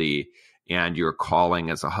fertility and your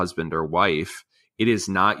calling as a husband or wife, it is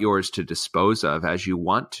not yours to dispose of as you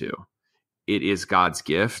want to. It is God's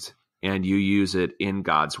gift, and you use it in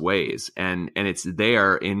God's ways. And it's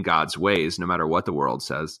there in God's ways, no matter what the world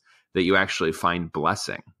says, that you actually find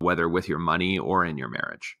blessing, whether with your money or in your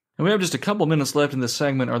marriage. And we have just a couple minutes left in this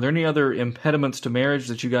segment. Are there any other impediments to marriage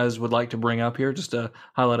that you guys would like to bring up here, just to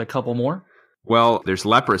highlight a couple more? Well, there's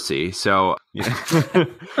leprosy. So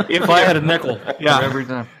if I had a nickel for every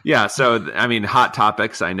time. Yeah. So, hot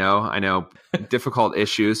topics. I know difficult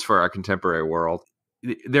issues for our contemporary world.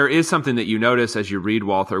 There is something that you notice as you read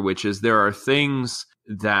Walther, which is there are things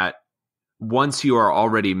that once you are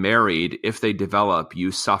already married, if they develop,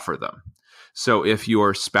 you suffer them. So if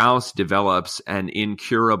your spouse develops an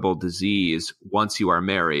incurable disease once you are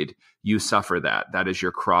married, you suffer that. That is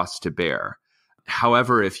your cross to bear.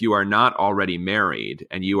 However, if you are not already married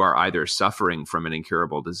and you are either suffering from an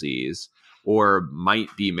incurable disease or might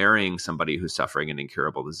be marrying somebody who's suffering an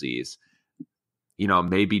incurable disease,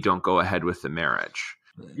 maybe don't go ahead with the marriage.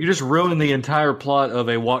 You just ruined the entire plot of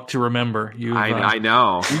A Walk to Remember. I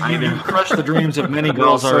know. You crushed the dreams of many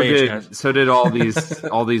girls our age. So did all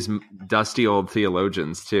these dusty old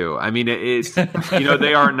theologians too. I mean, it's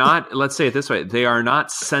they are not. Let's say it this way: they are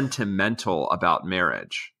not sentimental about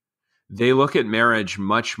marriage. They look at marriage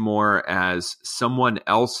much more as someone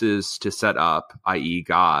else's to set up, i.e.,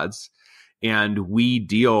 God's, and we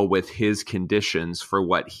deal with His conditions for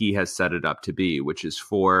what He has set it up to be, which is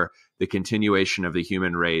for the continuation of the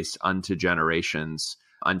human race unto generations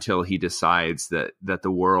until He decides that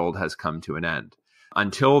the world has come to an end.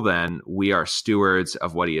 Until then, we are stewards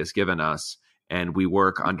of what He has given us, and we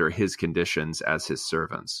work under His conditions as His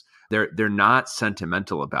servants. They're not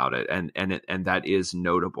sentimental about it, and that is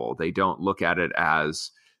notable. They don't look at it as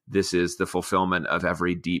this is the fulfillment of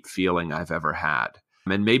every deep feeling I've ever had.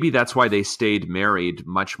 And maybe that's why they stayed married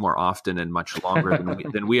much more often and much longer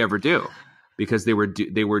than we ever do. Because they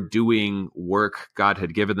were doing work God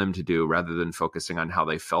had given them to do rather than focusing on how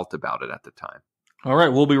they felt about it at the time. All right,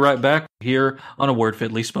 we'll be right back here on A Word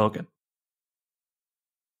Fitly Spoken.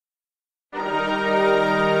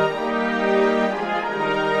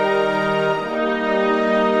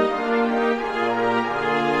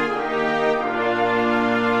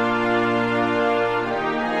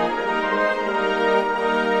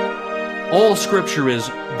 All Scripture is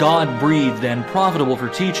God-breathed and profitable for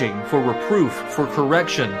teaching, for reproof, for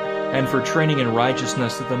correction, and for training in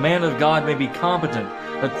righteousness, that the man of God may be competent,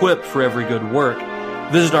 equipped for every good work.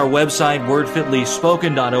 Visit our website,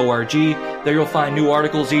 wordfitlyspoken.org. There you'll find new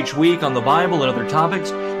articles each week on the Bible and other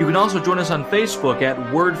topics. You can also join us on Facebook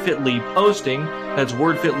at Word Fitly Posting. That's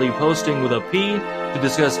Word Fitly Posting with a P, to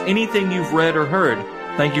discuss anything you've read or heard.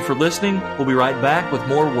 Thank you for listening. We'll be right back with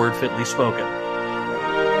more Word Fitly Spoken.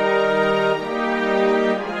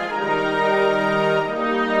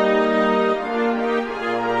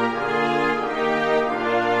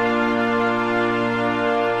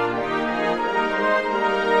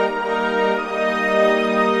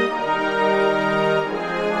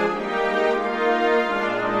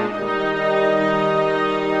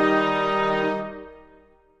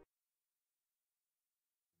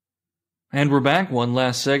 And we're back. One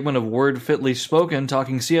last segment of Word Fitly Spoken,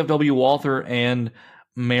 talking C.F.W. Walther and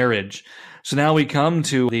marriage. So now we come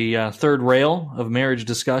to the third rail of marriage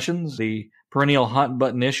discussions, the perennial hot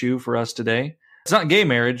button issue for us today. It's not gay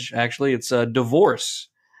marriage, actually. It's divorce.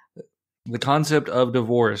 The concept of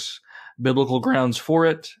divorce, biblical grounds for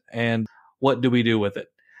it, and what do we do with it?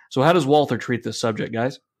 So how does Walther treat this subject,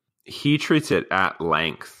 guys? He treats it at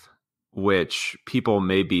length, which people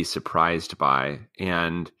may be surprised by,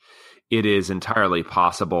 and it is entirely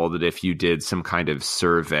possible that if you did some kind of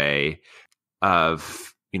survey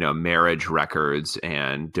of, marriage records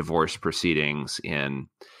and divorce proceedings in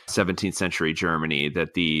 17th century Germany,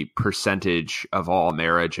 that the percentage of all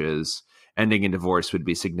marriages ending in divorce would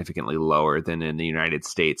be significantly lower than in the United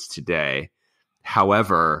States today.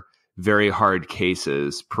 However, very hard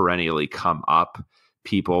cases perennially come up.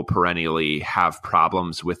 People perennially have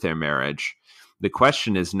problems with their marriage. The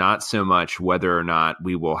question is not so much whether or not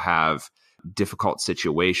we will have difficult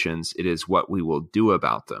situations, it is what we will do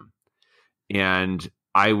about them. And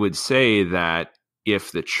I would say that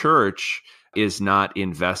if the church is not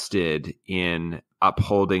invested in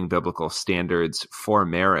upholding biblical standards for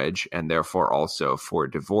marriage and therefore also for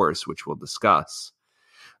divorce, which we'll discuss,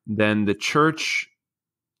 then the church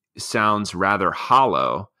sounds rather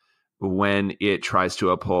hollow when it tries to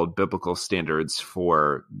uphold biblical standards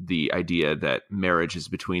for the idea that marriage is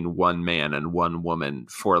between one man and one woman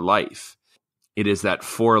for life. It is that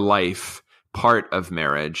for life part of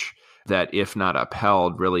marriage that, if not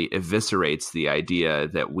upheld, really eviscerates the idea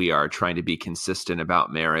that we are trying to be consistent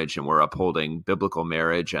about marriage and we're upholding biblical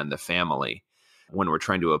marriage and the family when we're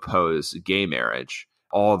trying to oppose gay marriage.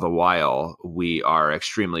 All the while, we are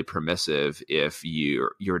extremely permissive if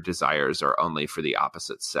your desires are only for the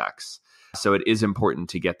opposite sex. So it is important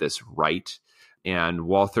to get this right. And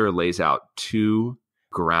Walther lays out two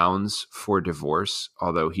grounds for divorce,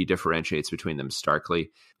 although he differentiates between them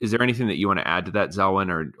starkly. Is there anything that you want to add to that,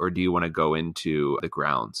 Zelwyn, or do you want to go into the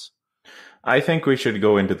grounds? I think we should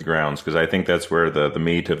go into the grounds because I think that's where the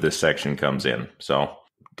meat of this section comes in. So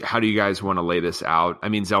how do you guys want to lay this out? I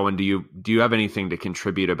mean, Zelwyn, do you have anything to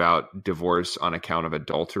contribute about divorce on account of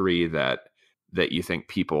adultery that you think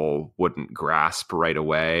people wouldn't grasp right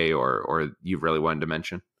away or you really wanted to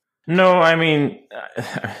mention? No, I mean,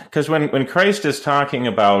 because when Christ is talking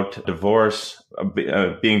about divorce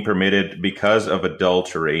being permitted because of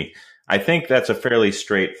adultery, I think that's a fairly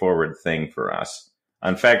straightforward thing for us.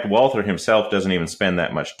 In fact, Walther himself doesn't even spend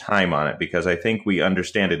that much time on it because I think we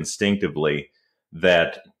understand instinctively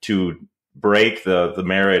that to break the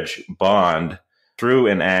marriage bond through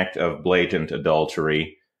an act of blatant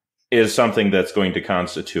adultery is something that's going to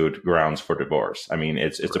constitute grounds for divorce. I mean,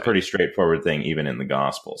 it's a pretty straightforward thing, even in the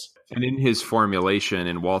Gospels. And in his formulation,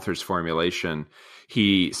 in Walther's formulation,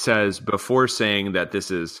 he says, before saying that this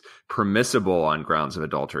is permissible on grounds of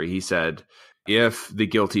adultery, he said, if the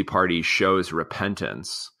guilty party shows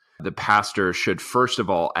repentance, the pastor should first of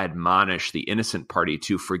all admonish the innocent party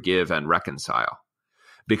to forgive and reconcile.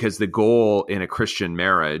 Because the goal in a Christian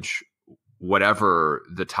marriage, whatever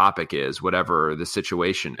the topic is, whatever the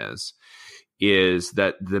situation is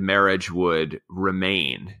that the marriage would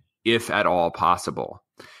remain, if at all possible,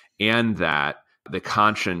 and that the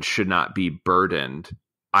conscience should not be burdened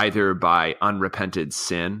either by unrepented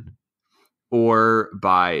sin or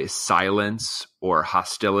by silence or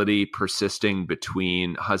hostility persisting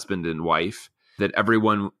between husband and wife, that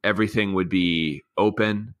everything would be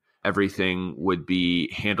open, everything would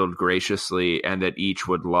be handled graciously, and that each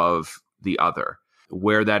would love the other.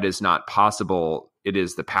 Where that is not possible, it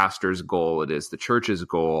is the pastor's goal, it is the church's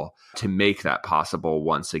goal to make that possible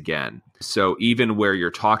once again. So even where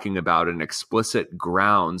you're talking about an explicit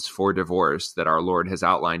grounds for divorce that our Lord has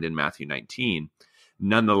outlined in Matthew 19,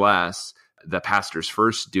 nonetheless, the pastor's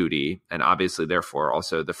first duty, and obviously therefore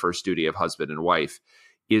also the first duty of husband and wife,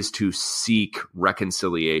 is to seek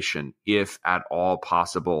reconciliation if at all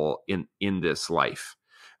possible in this life.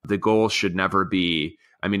 The goal should never be,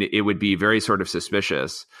 I mean, it would be very sort of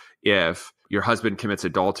suspicious if your husband commits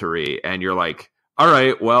adultery and you're like, all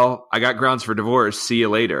right, well, I got grounds for divorce. See you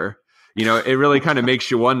later. You know, it really kind of makes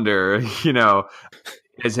you wonder, you know,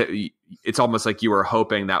 it's almost like you were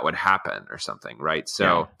hoping that would happen or something, right?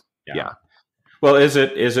 So, yeah. Well, is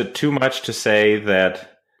it too much to say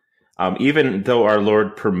that even though our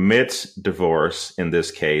Lord permits divorce in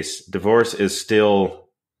this case, divorce is still,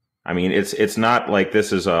 I mean, it's not like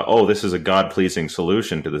this is a God-pleasing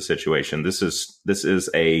solution to the situation. This is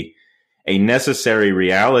a necessary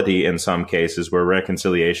reality in some cases where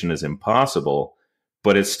reconciliation is impossible,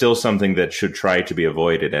 but it's still something that should try to be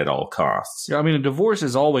avoided at all costs. Yeah, I mean, a divorce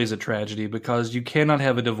is always a tragedy because you cannot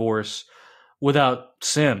have a divorce without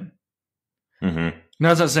sin. Mm-hmm.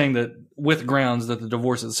 Now, it's not saying that with grounds that the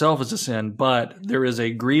divorce itself is a sin, but there is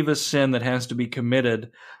a grievous sin that has to be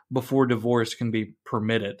committed before divorce can be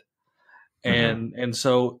permitted. Mm-hmm. And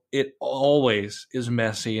so it always is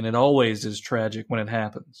messy and it always is tragic when it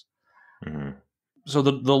happens. Mm-hmm. So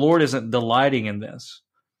the Lord isn't delighting in this,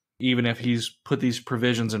 even if he's put these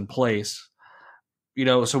provisions in place. You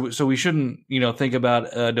know, so we shouldn't, you know, think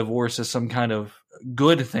about a divorce as some kind of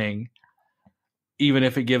good thing, even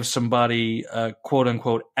if it gives somebody a quote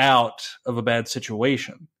unquote out of a bad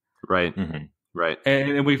situation. Right. Mm-hmm. Right.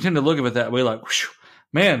 And we tend to look at it that way, like,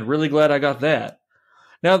 man, really glad I got that.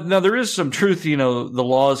 Now there is some truth, you know, the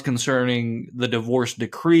laws concerning the divorce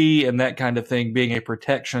decree and that kind of thing being a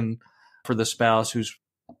protection for the spouse who's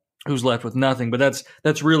left with nothing, but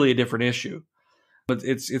that's really a different issue. But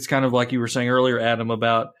it's kind of like you were saying earlier, Adam,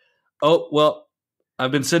 about, oh, well,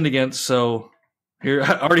 I've been sinned against, so here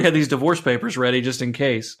I already had these divorce papers ready just in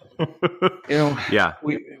case. You know, yeah.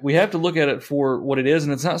 We have to look at it for what it is,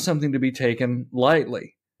 and it's not something to be taken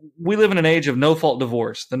lightly. We live in an age of no-fault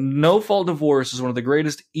divorce. The no-fault divorce is one of the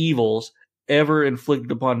greatest evils ever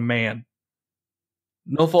inflicted upon man.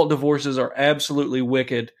 No-fault divorces are absolutely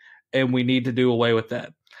wicked, and we need to do away with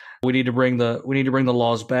that. We need to bring the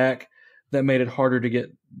laws back that made it harder to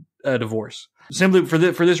get a divorce. Simply for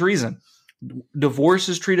this reason, divorce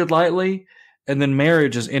is treated lightly, and then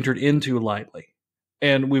marriage is entered into lightly,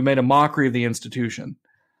 and we've made a mockery of the institution.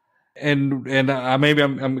 And maybe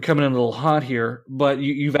I'm coming in a little hot here, but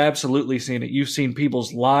you've absolutely seen it. You've seen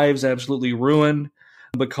people's lives absolutely ruined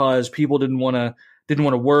because people didn't want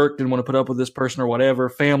to work, didn't want to put up with this person or whatever.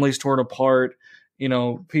 Families torn apart. You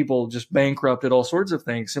know, people just bankrupted, all sorts of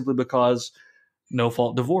things simply because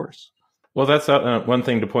no-fault divorce. Well, that's one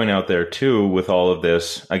thing to point out there, too, with all of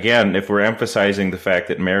this. Again, if we're emphasizing the fact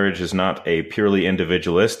that marriage is not a purely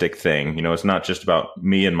individualistic thing, you know, it's not just about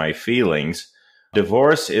me and my feelings.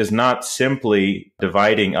 Divorce is not simply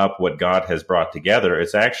dividing up what God has brought together.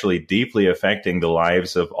 It's actually deeply affecting the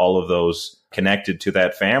lives of all of those connected to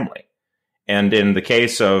that family. And in the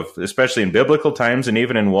case of, especially in biblical times and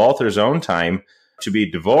even in Walther's own time, to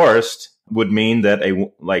be divorced would mean that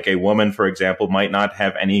a woman, for example, might not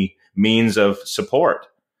have any means of support.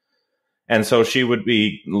 And so she would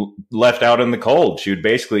be left out in the cold. She would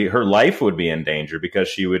basically, her life would be in danger because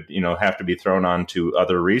she would, you know, have to be thrown onto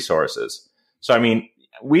other resources. So, I mean,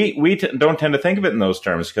 we don't tend to think of it in those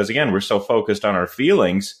terms because, again, we're so focused on our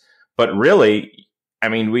feelings. But really, I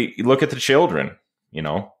mean, we look at the children, you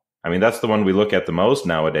know. I mean, that's the one we look at the most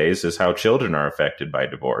nowadays, is how children are affected by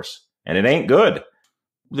divorce. And it ain't good.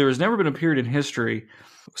 There has never been a period in history,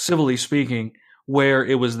 civilly speaking, where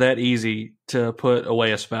it was that easy to put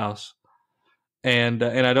away a spouse. And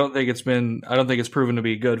I don't think it's proven to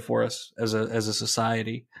be good for us as a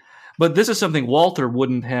society. But this is something Walther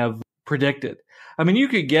wouldn't have predicted. I mean, you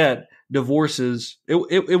could get divorces.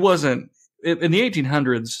 It wasn't in the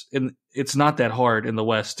 1800s. It's not that hard in the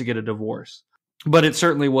West to get a divorce, but it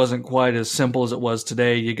certainly wasn't quite as simple as it was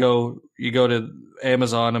today. You go to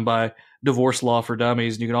Amazon and buy Divorce Law for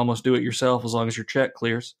Dummies, and you can almost do it yourself as long as your check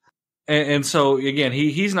clears. And so again,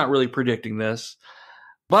 he's not really predicting this.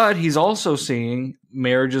 But he's also seeing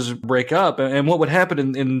marriages break up. And what would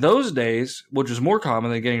happen in those days, which was more common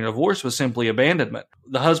than getting a divorce, was simply abandonment.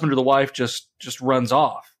 The husband or the wife just runs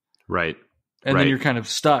off. Right. And then you're kind of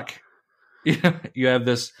stuck. You have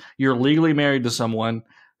this, you're legally married to someone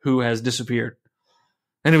who has disappeared.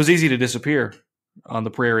 And it was easy to disappear on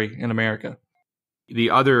the prairie in America. The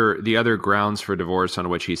other grounds for divorce on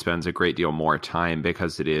which he spends a great deal more time,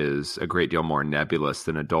 because it is a great deal more nebulous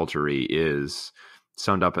than adultery, is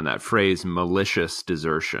summed up in that phrase, malicious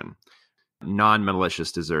desertion.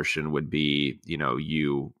 Non-malicious desertion would be,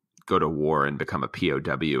 you go to war and become a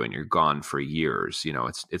POW and you're gone for years.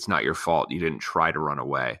 It's not your fault. You didn't try to run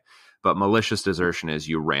away. But malicious desertion is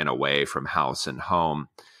you ran away from house and home,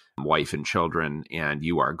 wife and children, and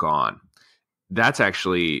you are gone. That's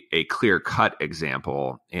actually a clear-cut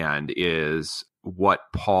example and is what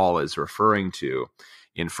Paul is referring to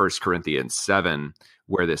in 1 Corinthians 7,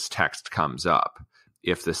 where this text comes up.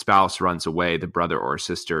 If the spouse runs away, the brother or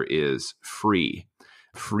sister is free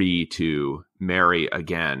to marry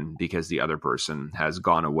again because the other person has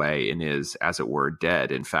gone away and is, as it were,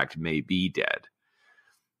 dead. In fact, may be dead.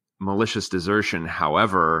 Malicious desertion,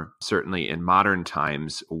 however, certainly in modern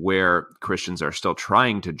times where Christians are still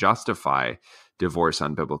trying to justify divorce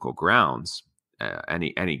on biblical grounds,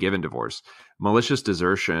 any given divorce, malicious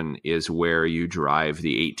desertion is where you drive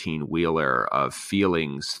the 18-wheeler of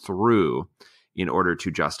feelings through in order to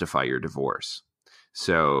justify your divorce.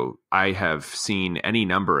 So I have seen any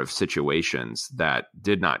number of situations that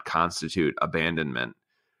did not constitute abandonment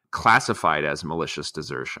classified as malicious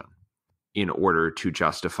desertion in order to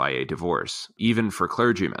justify a divorce, even for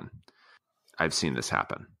clergymen. I've seen this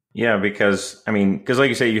happen. Yeah, because like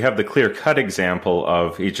you say, you have the clear-cut example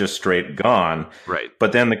of he's just straight gone. Right.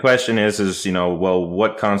 But then the question is, well,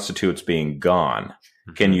 what constitutes being gone?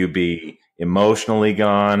 Mm-hmm. Can you be emotionally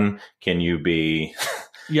gone? Can you be...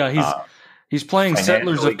 Yeah, he's playing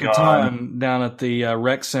Settlers of Catan down at the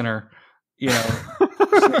rec center,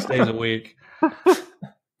 6 days a week.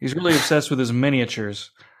 He's really obsessed with his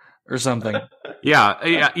miniatures or something. Yeah.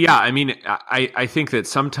 I mean, I think that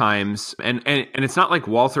sometimes, and it's not like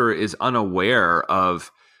Walther is unaware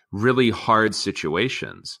of really hard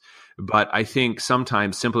situations, but I think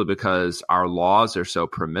sometimes simply because our laws are so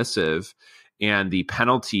permissive and the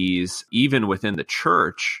penalties, even within the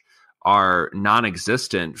church, are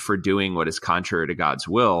non-existent for doing what is contrary to God's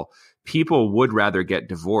will, people would rather get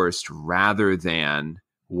divorced rather than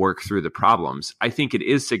work through the problems. I think it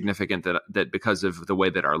is significant that because of the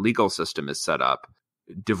way that our legal system is set up,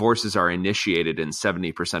 divorces are initiated in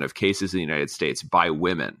 70% of cases in the United States by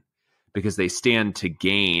women because they stand to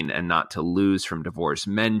gain and not to lose from divorce.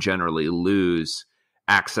 Men generally lose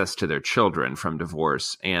access to their children from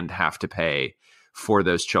divorce and have to pay for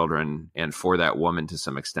those children and for that woman to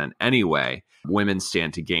some extent anyway. Women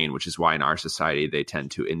stand to gain, which is why in our society they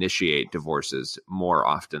tend to initiate divorces more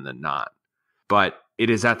often than not. But it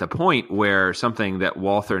is at the point where something that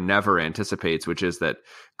Walther never anticipates, which is that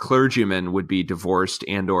clergymen would be divorced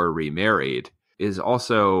and or remarried, is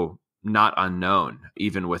also not unknown,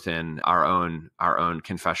 even within our own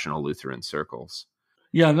confessional Lutheran circles.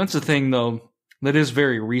 Yeah, and that's the thing, though, that is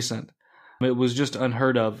very recent. It was just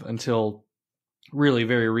unheard of until really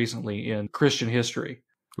very recently in Christian history.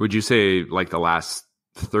 Would you say like the last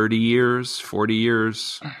 30 years, 40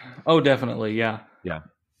 years? Oh, definitely, yeah. Yeah.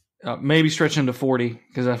 Maybe stretching to 40,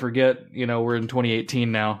 because I forget, we're in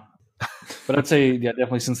 2018 now. But I'd say, yeah,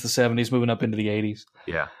 definitely since the 70s, moving up into the 80s.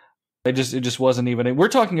 Yeah. It just wasn't even. We're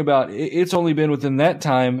talking about, it's only been within that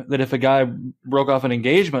time that if a guy broke off an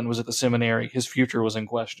engagement and was at the seminary, his future was in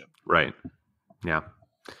question. Right. Yeah.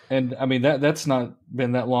 And I mean, that's not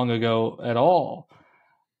been that long ago at all.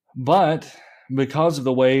 But because of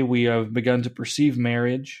the way we have begun to perceive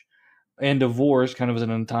marriage and divorce kind of as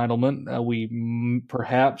an entitlement, we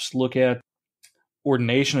perhaps look at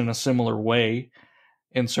ordination in a similar way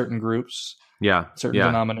in certain groups. Yeah. Certain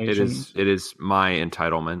denominations. It is my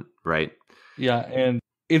entitlement, right? Yeah. And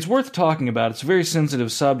it's worth talking about. It's a very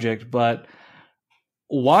sensitive subject, but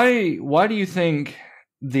Why do you think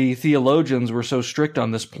the theologians were so strict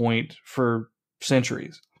on this point for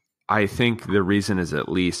centuries? I think the reason is at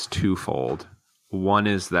least twofold. One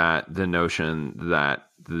is that the notion that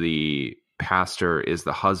the pastor is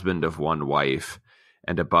the husband of one wife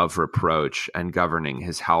and above reproach and governing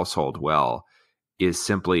his household well is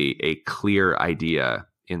simply a clear idea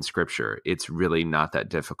in Scripture. It's really not that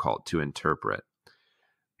difficult to interpret.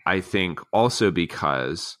 I think also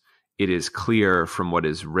because it is clear from what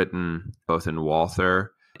is written both in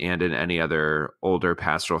Walther and in any other older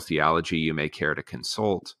pastoral theology you may care to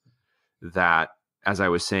consult, that, as I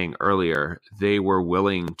was saying earlier, they were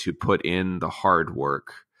willing to put in the hard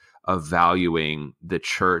work of valuing the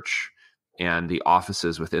church and the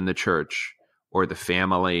offices within the church, or the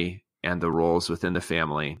family and the roles within the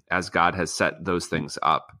family, as God has set those things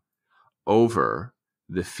up, over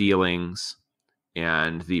the feelings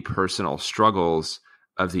and the personal struggles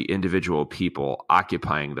of the individual people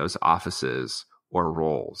occupying those offices or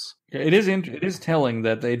roles. It is telling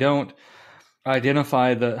that they don't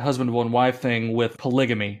identify the husband of one wife thing with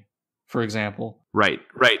polygamy, for example. Right.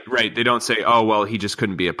 They don't say, oh, well, he just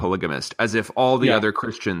couldn't be a polygamist, as if all the other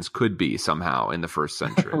Christians could be somehow in the first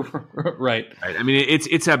century. Right. I mean,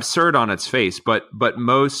 it's absurd on its face, but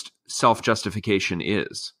most self-justification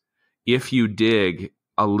is. If you dig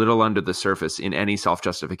a little under the surface in any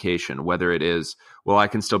self-justification, whether it is, well, I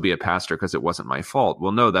can still be a pastor because it wasn't my fault.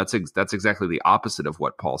 Well, no, that's exactly the opposite of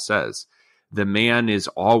what Paul says. The man is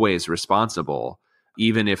always responsible,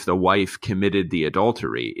 even if the wife committed the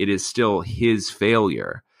adultery. It is still his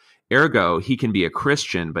failure. Ergo, he can be a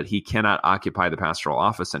Christian, but he cannot occupy the pastoral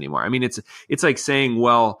office anymore. I mean, it's like saying,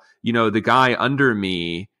 well, the guy under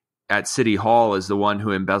me at City Hall is the one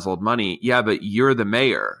who embezzled money. Yeah, but you're the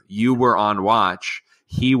mayor. You were on watch.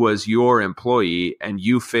 He was your employee, and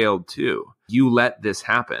you failed too. You let this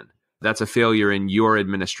happen. That's a failure in your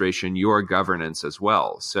administration, your governance as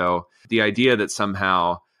well. So the idea that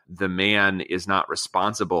somehow the man is not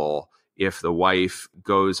responsible if the wife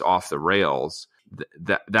goes off the rails,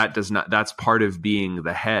 that's part of being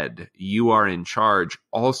the head. You are in charge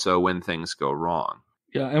also when things go wrong.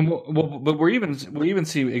 Yeah, and but we even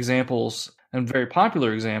see examples, and very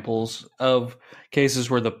popular examples, of cases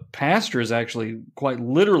where the pastor is actually quite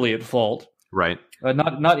literally at fault. Right.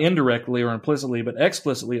 Not indirectly or implicitly, but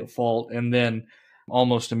explicitly at fault, and then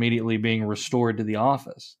almost immediately being restored to the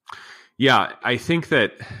office. Yeah, I think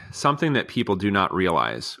that something that people do not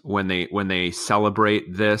realize when they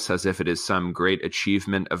celebrate this as if it is some great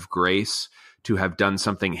achievement of grace to have done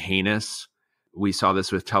something heinous. We saw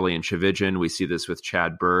this with Tully and Chivijan. We see this with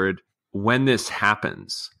Chad Bird. When this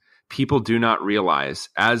happens, people do not realize,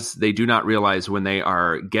 as they do not realize when they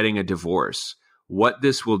are getting a divorce, what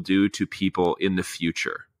this will do to people in the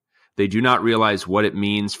future. They do not realize what it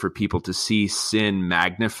means for people to see sin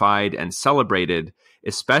magnified and celebrated,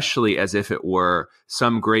 especially as if it were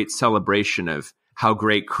some great celebration of how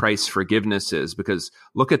great Christ's forgiveness is, because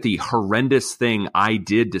look at the horrendous thing I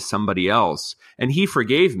did to somebody else, and he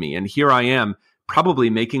forgave me, and here I am probably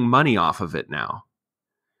making money off of it now.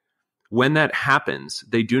 When that happens,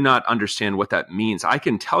 they do not understand what that means. I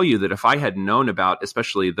can tell you that if I had known about,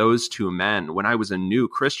 especially those two men, when I was a new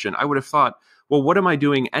Christian, I would have thought, well, what am I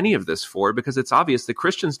doing any of this for? Because it's obvious that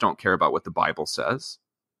Christians don't care about what the Bible says.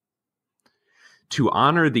 To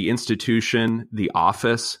honor the institution, the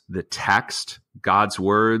office, the text, God's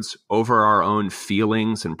words over our own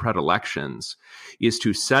feelings and predilections is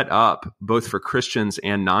to set up, both for Christians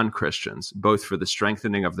and non-Christians, both for the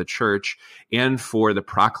strengthening of the church and for the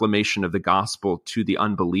proclamation of the gospel to the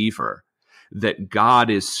unbeliever, that God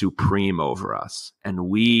is supreme over us and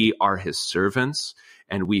we are his servants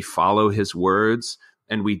and we follow his words.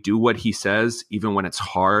 And we do what he says, even when it's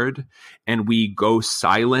hard, and we go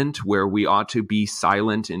silent where we ought to be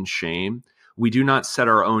silent in shame. We do not set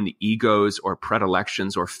our own egos or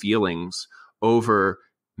predilections or feelings over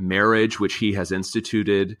marriage, which he has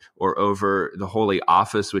instituted, or over the holy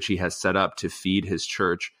office, which he has set up to feed his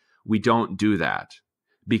church. We don't do that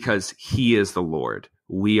because he is the Lord.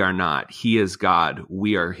 We are not. He is God.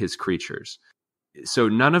 We are his creatures. So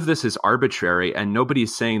none of this is arbitrary, and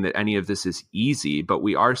nobody's saying that any of this is easy, but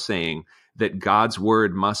we are saying that God's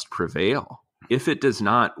word must prevail. If it does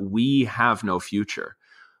not, we have no future.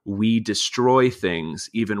 We destroy things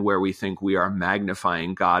even where we think we are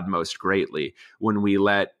magnifying God most greatly when we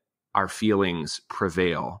let our feelings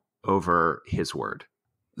prevail over his word.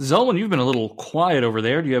 Zelwyn, you've been a little quiet over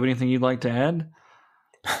there. Do you have anything you'd like to add?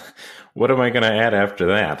 What am I going to add after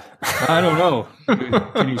that? I don't know.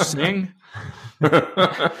 Can you sing?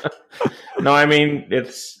 No, I mean,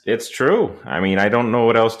 it's true. I mean, I don't know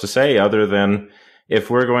what else to say other than if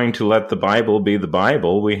we're going to let the Bible be the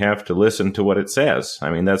Bible, we have to listen to what it says. I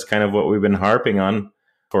mean, that's kind of what we've been harping on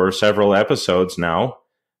for several episodes now.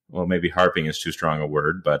 Well, maybe harping is too strong a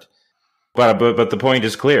word, but the point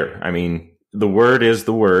is clear. I mean, the word is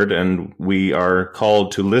the word, and we are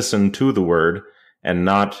called to listen to the word and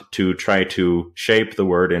not to try to shape the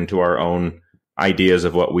word into our own ideas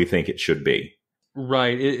of what we think it should be.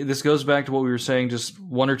 Right. This goes back to what we were saying just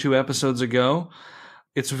 1 or 2 episodes ago.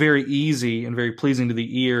 It's very easy and very pleasing to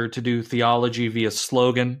the ear to do theology via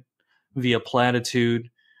slogan, via platitude,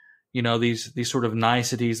 these sort of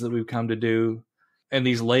niceties that we've come to do, and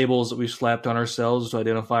these labels that we've slapped on ourselves to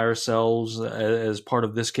identify ourselves as part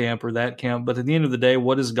of this camp or that camp. But at the end of the day,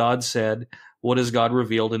 what has God said? What has God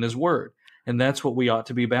revealed in his word? And that's what we ought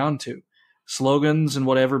to be bound to. Slogans and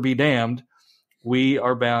whatever be damned, we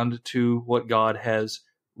are bound to what God has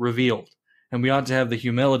revealed. And we ought to have the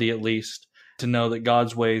humility, at least, to know that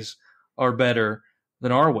God's ways are better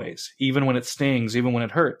than our ways, even when it stings, even when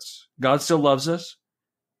it hurts. God still loves us.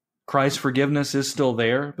 Christ's forgiveness is still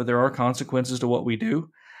there, but there are consequences to what we do.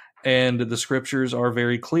 And the scriptures are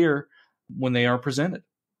very clear when they are presented.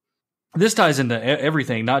 This ties into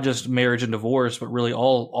everything, not just marriage and divorce, but really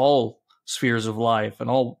all spheres of life and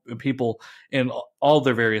all people in all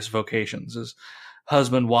their various vocations as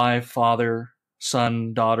husband, wife, father,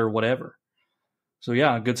 son, daughter, whatever. So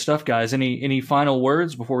yeah, good stuff, guys. Any final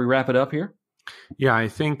words before we wrap it up here? Yeah, I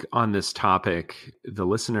think on this topic, the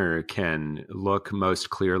listener can look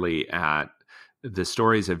most clearly at the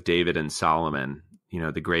stories of David and Solomon,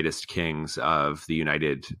 the greatest kings of the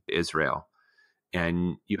united Israel.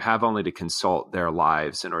 And you have only to consult their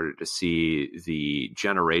lives in order to see the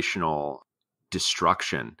generational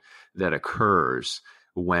destruction that occurs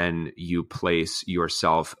when you place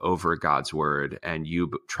yourself over God's word and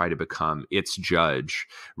you try to become its judge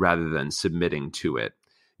rather than submitting to it.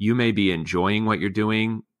 You may be enjoying what you're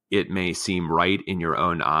doing. It may seem right in your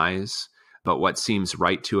own eyes, but what seems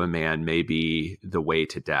right to a man may be the way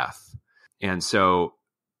to death. And so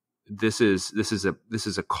this is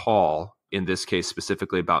a call, in this case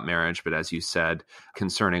specifically about marriage, but as you said,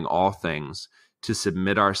 concerning all things, to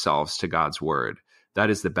submit ourselves to God's word. That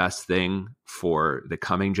is the best thing for the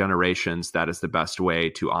coming generations. That is the best way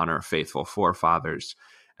to honor faithful forefathers.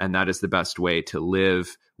 And that is the best way to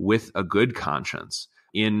live with a good conscience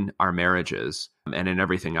in our marriages and in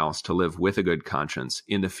everything else, to live with a good conscience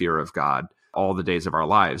in the fear of God all the days of our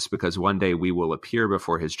lives, because one day we will appear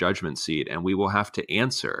before his judgment seat and we will have to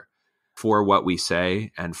answer for what we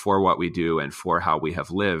say and for what we do and for how we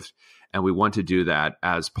have lived. And we want to do that,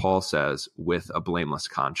 as Paul says, with a blameless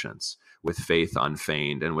conscience, with faith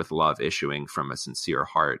unfeigned, and with love issuing from a sincere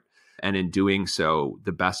heart. And in doing so,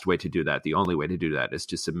 the best way to do that, the only way to do that, is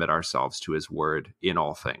to submit ourselves to his word in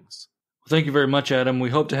all things. Thank you very much, Adam.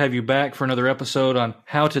 We hope to have you back for another episode on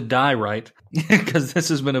how to die right, because this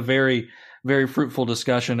has been a very, very fruitful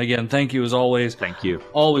discussion. Again, thank you as always. Thank you.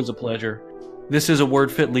 Always a pleasure. This is a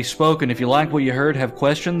Word Fitly Spoken. If you like what you heard, have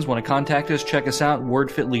questions, want to contact us, check us out,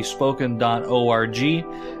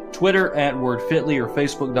 wordfitlyspoken.org, Twitter @WordFitly, or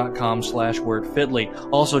Facebook.com/WordFitly.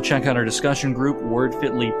 Also, check out our discussion group, Word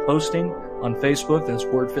Fitly Posting, on Facebook. That's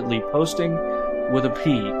Word Fitly Posting with a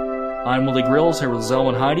P. I'm Willie Grills here with Zelwyn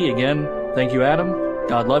and Heidi. Again, thank you, Adam.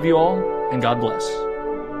 God love you all, and God bless.